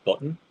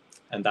button,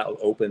 and that will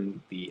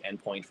open the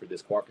endpoint for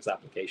this Quarkus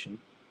application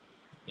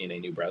in a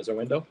new browser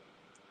window.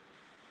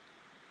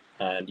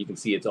 And you can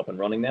see it's up and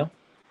running now.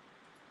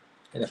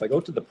 And if I go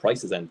to the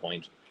prices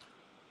endpoint,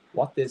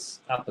 what this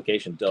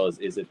application does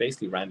is it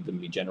basically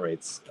randomly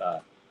generates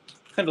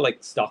kind of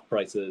like stock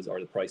prices or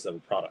the price of a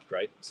product,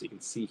 right? So you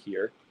can see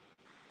here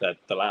that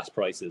the last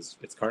price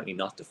it's currently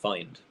not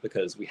defined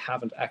because we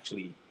haven't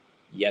actually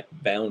yet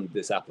bound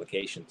this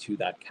application to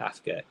that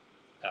Kafka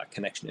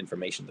connection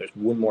information. There's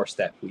one more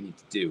step we need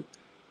to do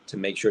to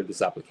make sure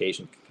this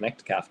application can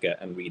connect to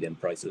Kafka and read in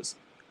prices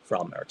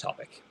from our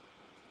topic.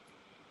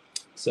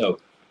 So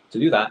to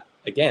do that,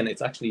 again,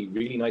 it's actually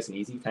really nice and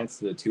easy thanks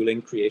to the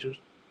tooling created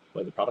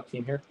by the product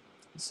team here.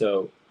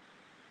 So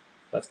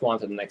let's go on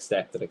to the next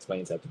step that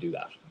explains how to do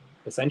that.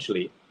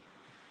 Essentially,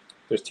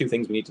 there's 2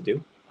 things we need to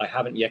do. I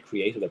haven't yet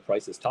created a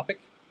prices topic,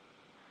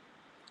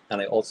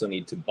 and I also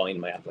need to bind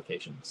my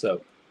application.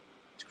 So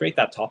to create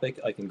that topic,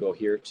 I can go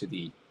here to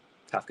the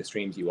Kafka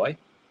Streams UI,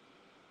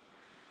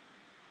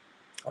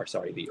 or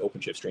sorry, the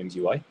OpenShift Streams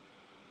UI,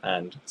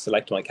 and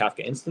select my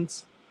Kafka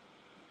instance.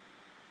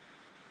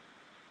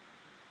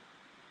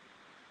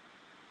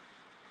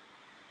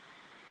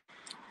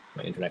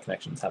 My internet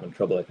connection is having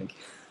trouble, I think.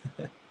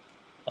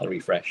 I'll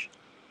refresh.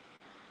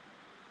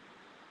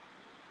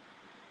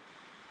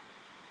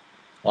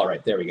 All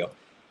right, there we go.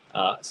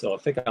 So I'll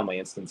click on my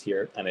instance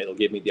here, and it'll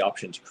give me the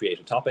option to create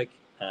a topic.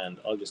 And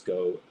I'll just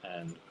go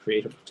and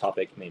create a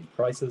topic named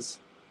prices,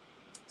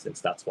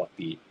 since that's what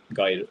the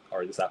guide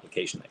or this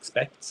application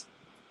expects.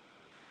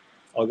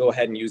 I'll go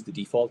ahead and use the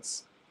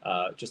defaults,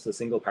 just a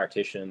single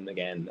partition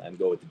again, and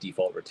go with the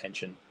default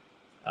retention,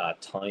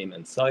 time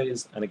and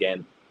size. And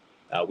again,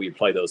 we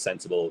apply those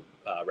sensible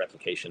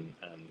replication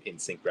and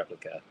in-sync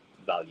replica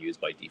values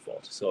by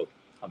default. So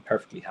I'm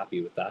perfectly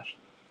happy with that.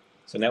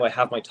 So now I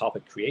have my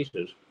topic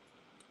created.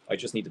 I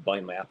just need to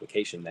bind my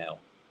application now,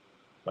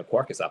 my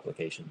Quarkus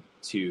application,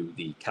 to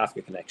the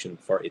Kafka connection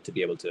for it to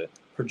be able to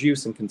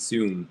produce and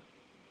consume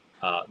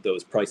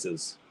those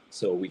prices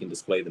so we can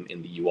display them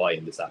in the UI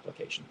in this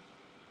application.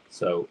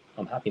 So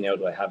I'm happy now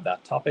that I have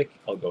that topic.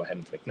 I'll go ahead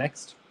and click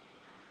next.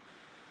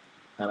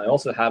 And I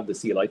also have the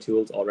CLI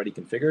tools already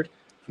configured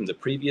from the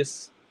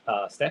previous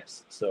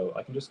steps. So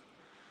I can just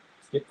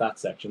skip that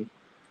section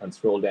and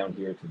scroll down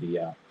here to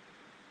the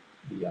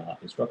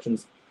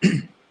instructions.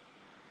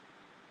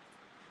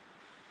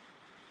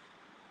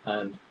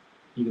 And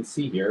you can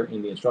see here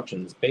in the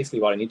instructions,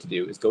 basically what I need to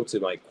do is go to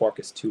my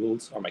Quarkus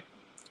tools or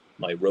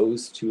my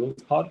rows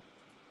tools pod,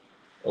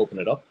 open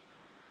it up.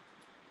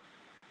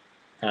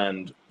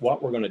 And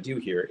what we're going to do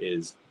here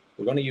is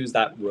we're going to use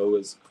that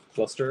rows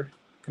cluster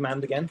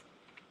command again.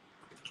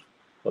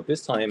 But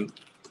this time,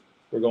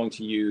 we're going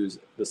to use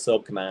the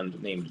sub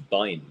command named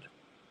bind.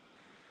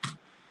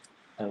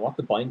 And what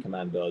the bind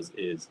command does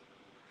is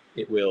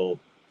it will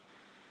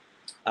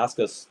ask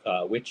us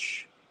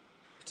which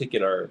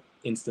particular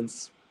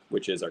instance,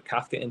 which is our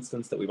Kafka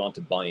instance that we want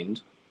to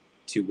bind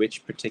to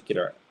which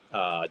particular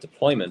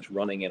deployment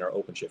running in our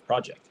OpenShift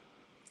project.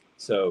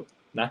 So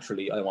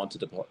naturally, I want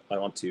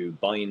to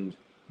bind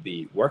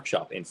the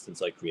workshop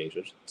instance I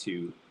created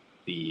to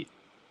the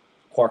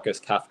Quarkus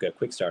Kafka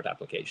Quick Start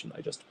application I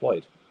just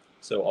deployed.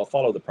 So I'll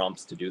follow the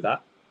prompts to do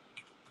that.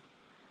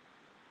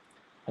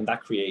 And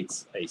that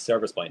creates a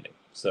service binding.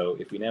 So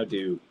if we now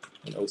do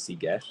an OC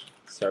get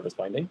service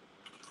binding,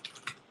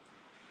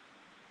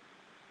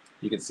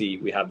 you can see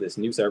we have this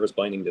new service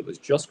binding that was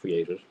just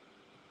created.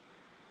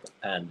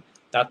 And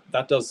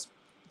that does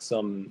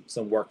some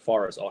work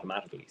for us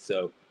automatically.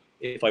 So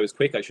if I was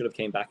quick, I should have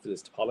came back to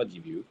this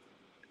topology view.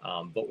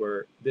 But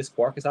this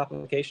Quarkus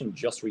application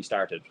just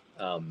restarted.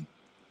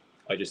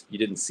 You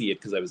didn't see it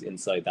because I was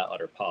inside that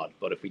other pod.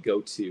 But if we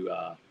go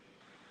to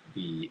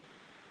the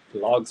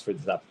logs for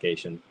this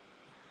application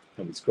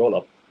and we scroll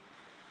up,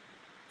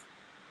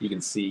 you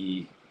can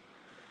see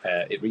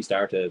it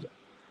restarted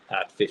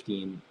at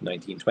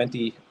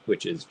 15:19:20,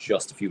 which is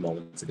just a few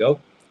moments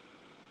ago.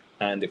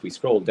 And if we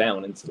scroll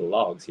down into the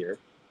logs here,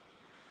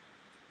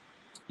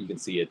 you can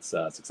see it's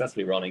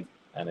successfully running,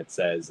 and it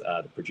says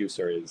the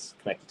producer is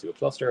connected to a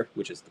cluster,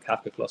 which is the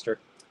Kafka cluster.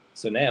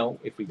 So now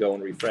if we go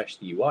and refresh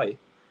the UI,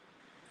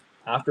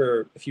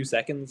 after a few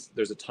seconds,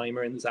 there's a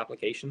timer in this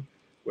application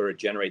where it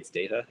generates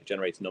data, it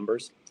generates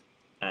numbers.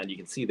 And you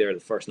can see there the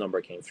first number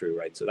came through,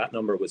 right? So that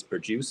number was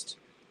produced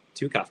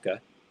to Kafka.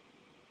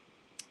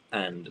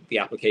 And the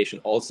application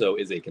also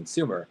is a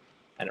consumer,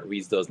 and it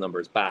reads those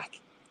numbers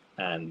back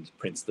and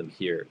prints them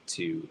here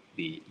to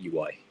the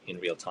UI in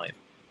real time.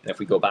 And if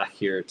we go back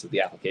here to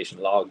the application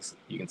logs,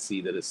 you can see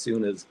that as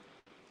soon as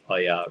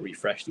I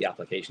refresh the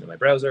application in my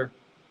browser,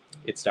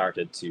 it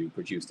started to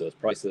produce those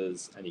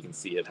prices. And you can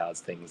see it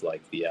has things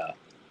like the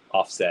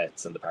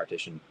offsets and the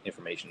partition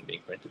information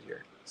being printed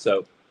here.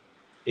 So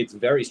it's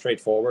very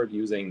straightforward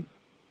using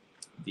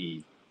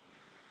the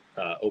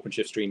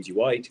OpenShift Streams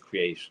UI to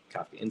create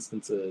Kafka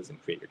instances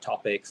and create your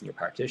topics and your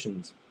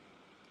partitions.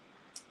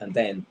 And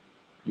then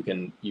you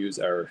can use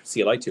our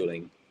CLI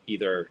tooling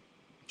either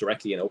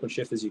directly in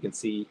OpenShift, as you can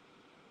see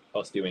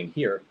us doing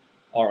here,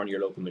 or on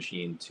your local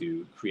machine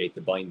to create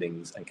the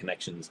bindings and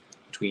connections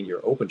between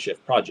your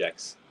OpenShift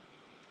projects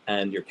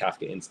and your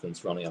Kafka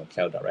instance running on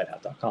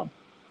cloud.redhat.com.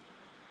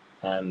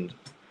 And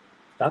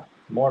that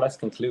more or less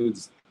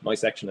concludes my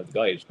section of the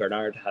guide.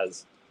 Bernard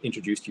has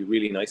introduced you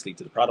really nicely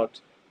to the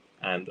product,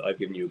 and I've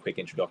given you a quick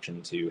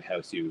introduction to how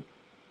to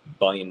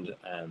bind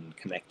and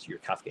connect your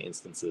Kafka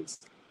instances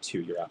to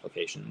your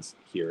applications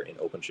here in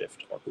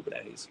OpenShift or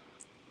Kubernetes.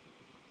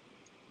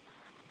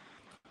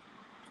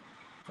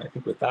 I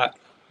think with that,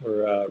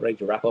 we're ready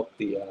to wrap up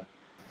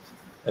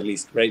at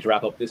least ready to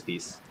wrap up this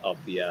piece of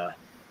the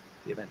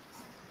event.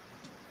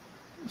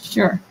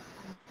 Sure.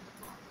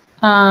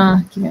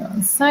 Give me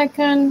 1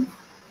 second.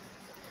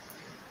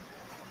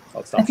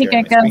 I'll stop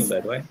sharing my screen, by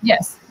the way.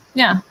 Yes.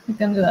 Yeah, we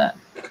can do that.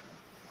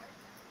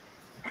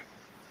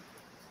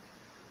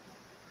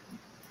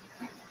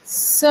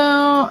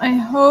 So I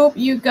hope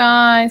you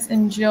guys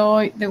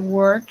enjoyed the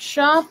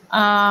workshop.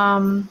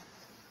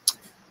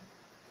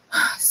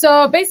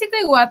 So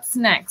basically, what's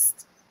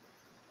next?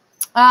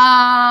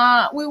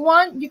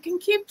 You can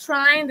keep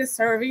trying the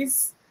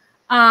service.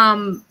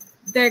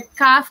 The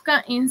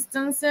Kafka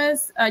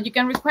instances, you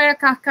can require a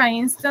Kafka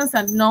instance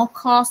at no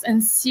cost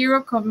and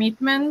 0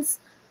 commitments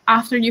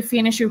after you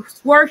finish your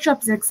workshop.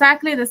 It's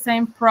exactly the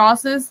same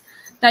process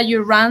that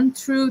you ran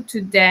through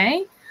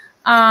today.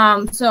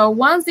 So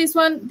once this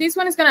one is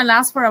going to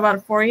last for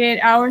about 48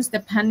 hours,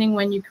 depending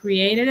when you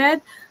created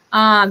it.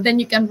 Then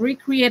you can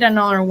recreate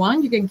another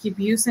one. You can keep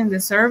using the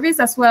service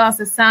as well as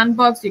the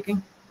sandbox. You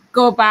can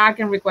go back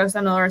and request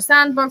another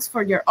sandbox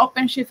for your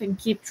OpenShift and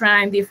keep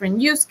trying different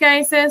use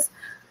cases.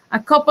 A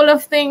couple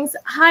of things.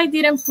 I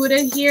didn't put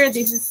it here.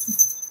 This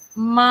is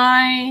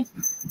my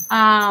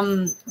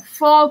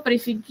fault, but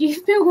if you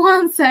give me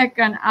 1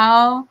 second,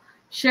 I'll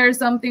share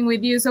something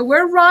with you. So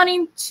we're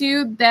running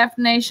 2 Dev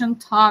Nation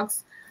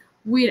talks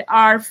with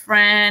our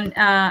friend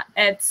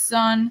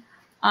Edson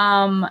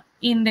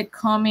in the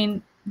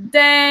coming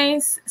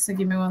days. So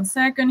give me 1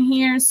 second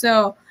here.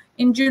 So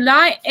in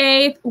July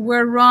 8th,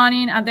 we're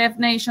running a Dev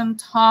Nation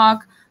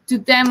talk to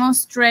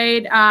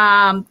demonstrate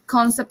the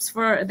concept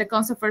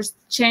for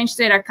change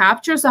data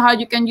capture. So how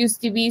you can use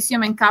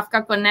Divisium and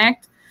Kafka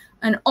Connect,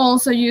 and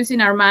also using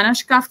our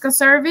managed Kafka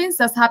service.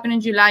 That's happening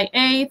July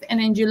 8th.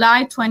 And in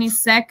July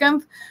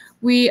 22nd,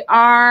 we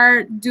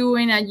are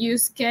doing a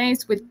use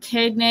case with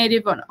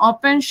Knative on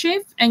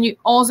OpenShift. And you're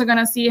also going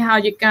to see how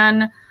you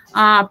can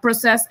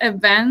process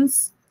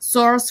events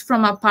sourced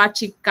from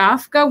Apache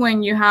Kafka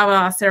when you have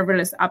a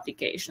serverless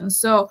application.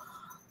 So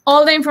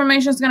all the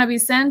information is going to be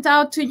sent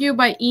out to you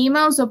by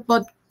email. So,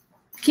 but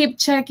keep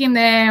checking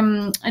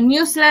the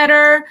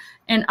newsletter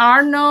and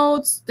our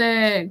notes.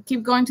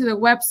 Keep going to the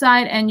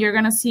website, and you're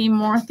going to see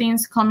more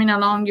things coming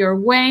along your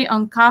way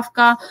on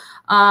Kafka.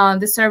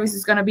 The service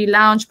is going to be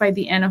launched by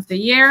the end of the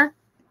year.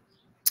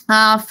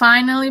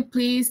 Finally,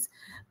 please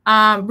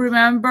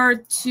remember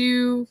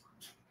to,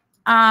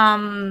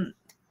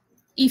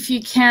 if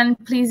you can,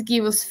 please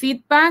give us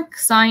feedback,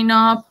 sign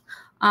up.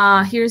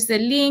 Here's the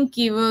link.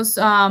 Give us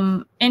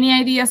any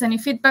ideas, any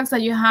feedbacks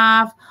that you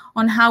have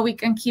on how we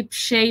can keep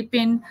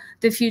shaping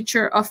the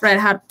future of Red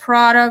Hat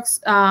products.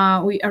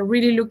 We are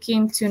really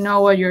looking to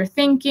know what you're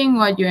thinking,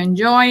 what you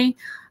enjoy.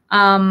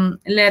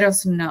 Let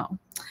us know.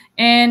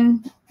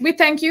 And we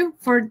thank you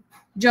for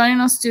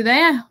joining us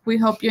today. We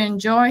hope you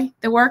enjoy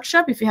the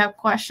workshop. If you have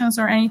questions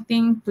or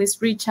anything,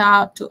 please reach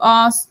out to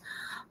us,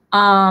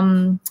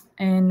 and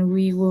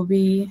we will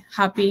be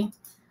happy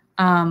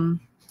to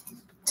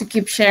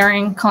keep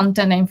sharing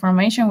content and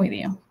information with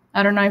you.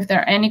 I don't know if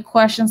there are any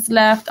questions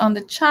left on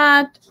the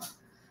chat,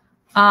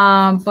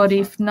 but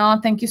if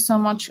not, thank you so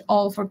much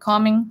all for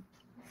coming.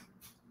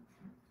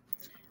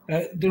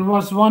 There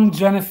was one,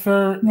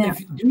 Jennifer. Yeah.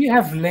 Do you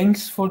have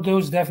links for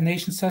those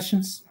definition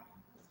sessions?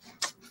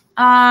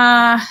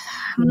 No,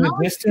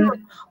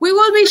 we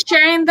will be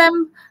sharing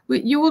them.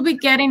 You will be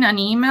getting an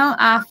email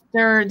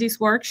after this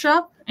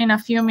workshop in a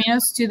few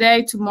minutes,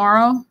 today,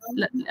 tomorrow,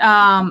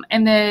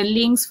 and the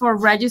links for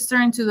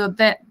registering to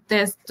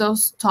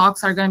those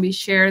talks are going to be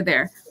shared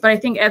there. But I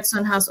think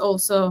Edson has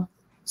also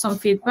some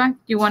feedback.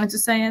 You wanted to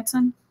say,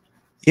 Edson?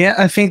 Yeah,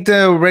 I think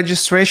the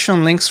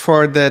registration links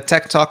for the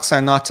tech talks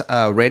are not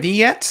ready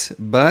yet,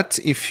 but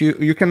if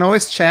you can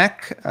always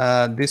check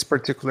this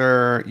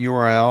particular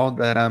URL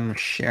that I'm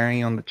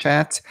sharing on the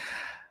chat.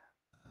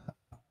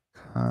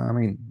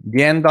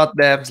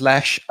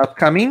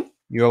 dn.dev/upcoming.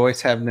 You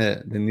always have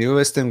the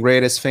newest and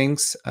greatest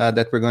things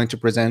that we're going to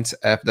present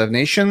at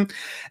DevNation.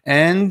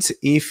 And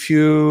if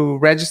you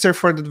register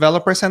for the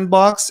Developer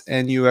Sandbox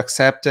and you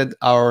accepted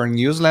our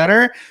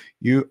newsletter,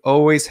 you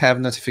always have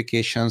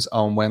notifications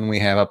on when we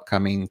have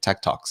upcoming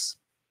tech talks.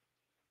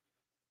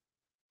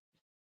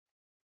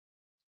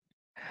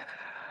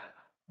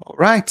 All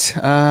right.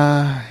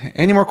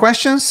 Any more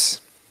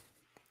questions?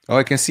 Oh,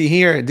 I can see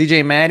here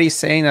DJ Maddie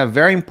saying a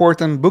very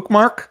important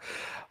bookmark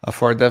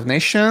for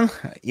DevNation.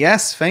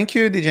 Yes, thank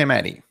you, DJ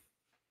Maddie.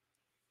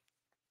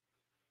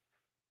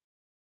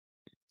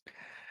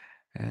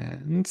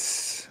 And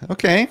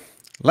okay,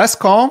 last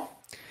call.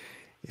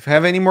 If you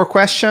have any more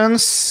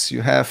questions,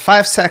 you have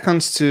 5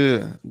 seconds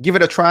to give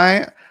it a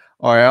try,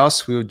 or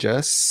else we'll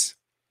just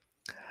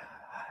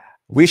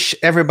wish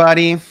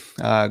everybody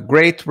a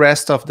great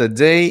rest of the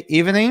day,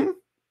 evening.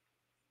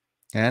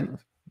 And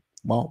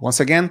well,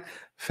 once again,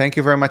 thank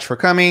you very much for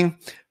coming.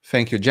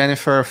 Thank you,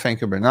 Jennifer.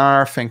 Thank you,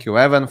 Bernard. Thank you,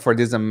 Evan, for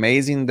this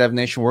amazing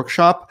DevNation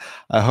workshop.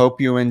 I hope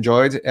you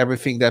enjoyed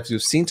everything that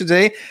you've seen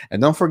today.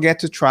 And don't forget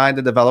to try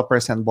the Developer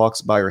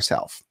Sandbox by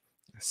yourself.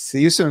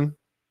 See you soon.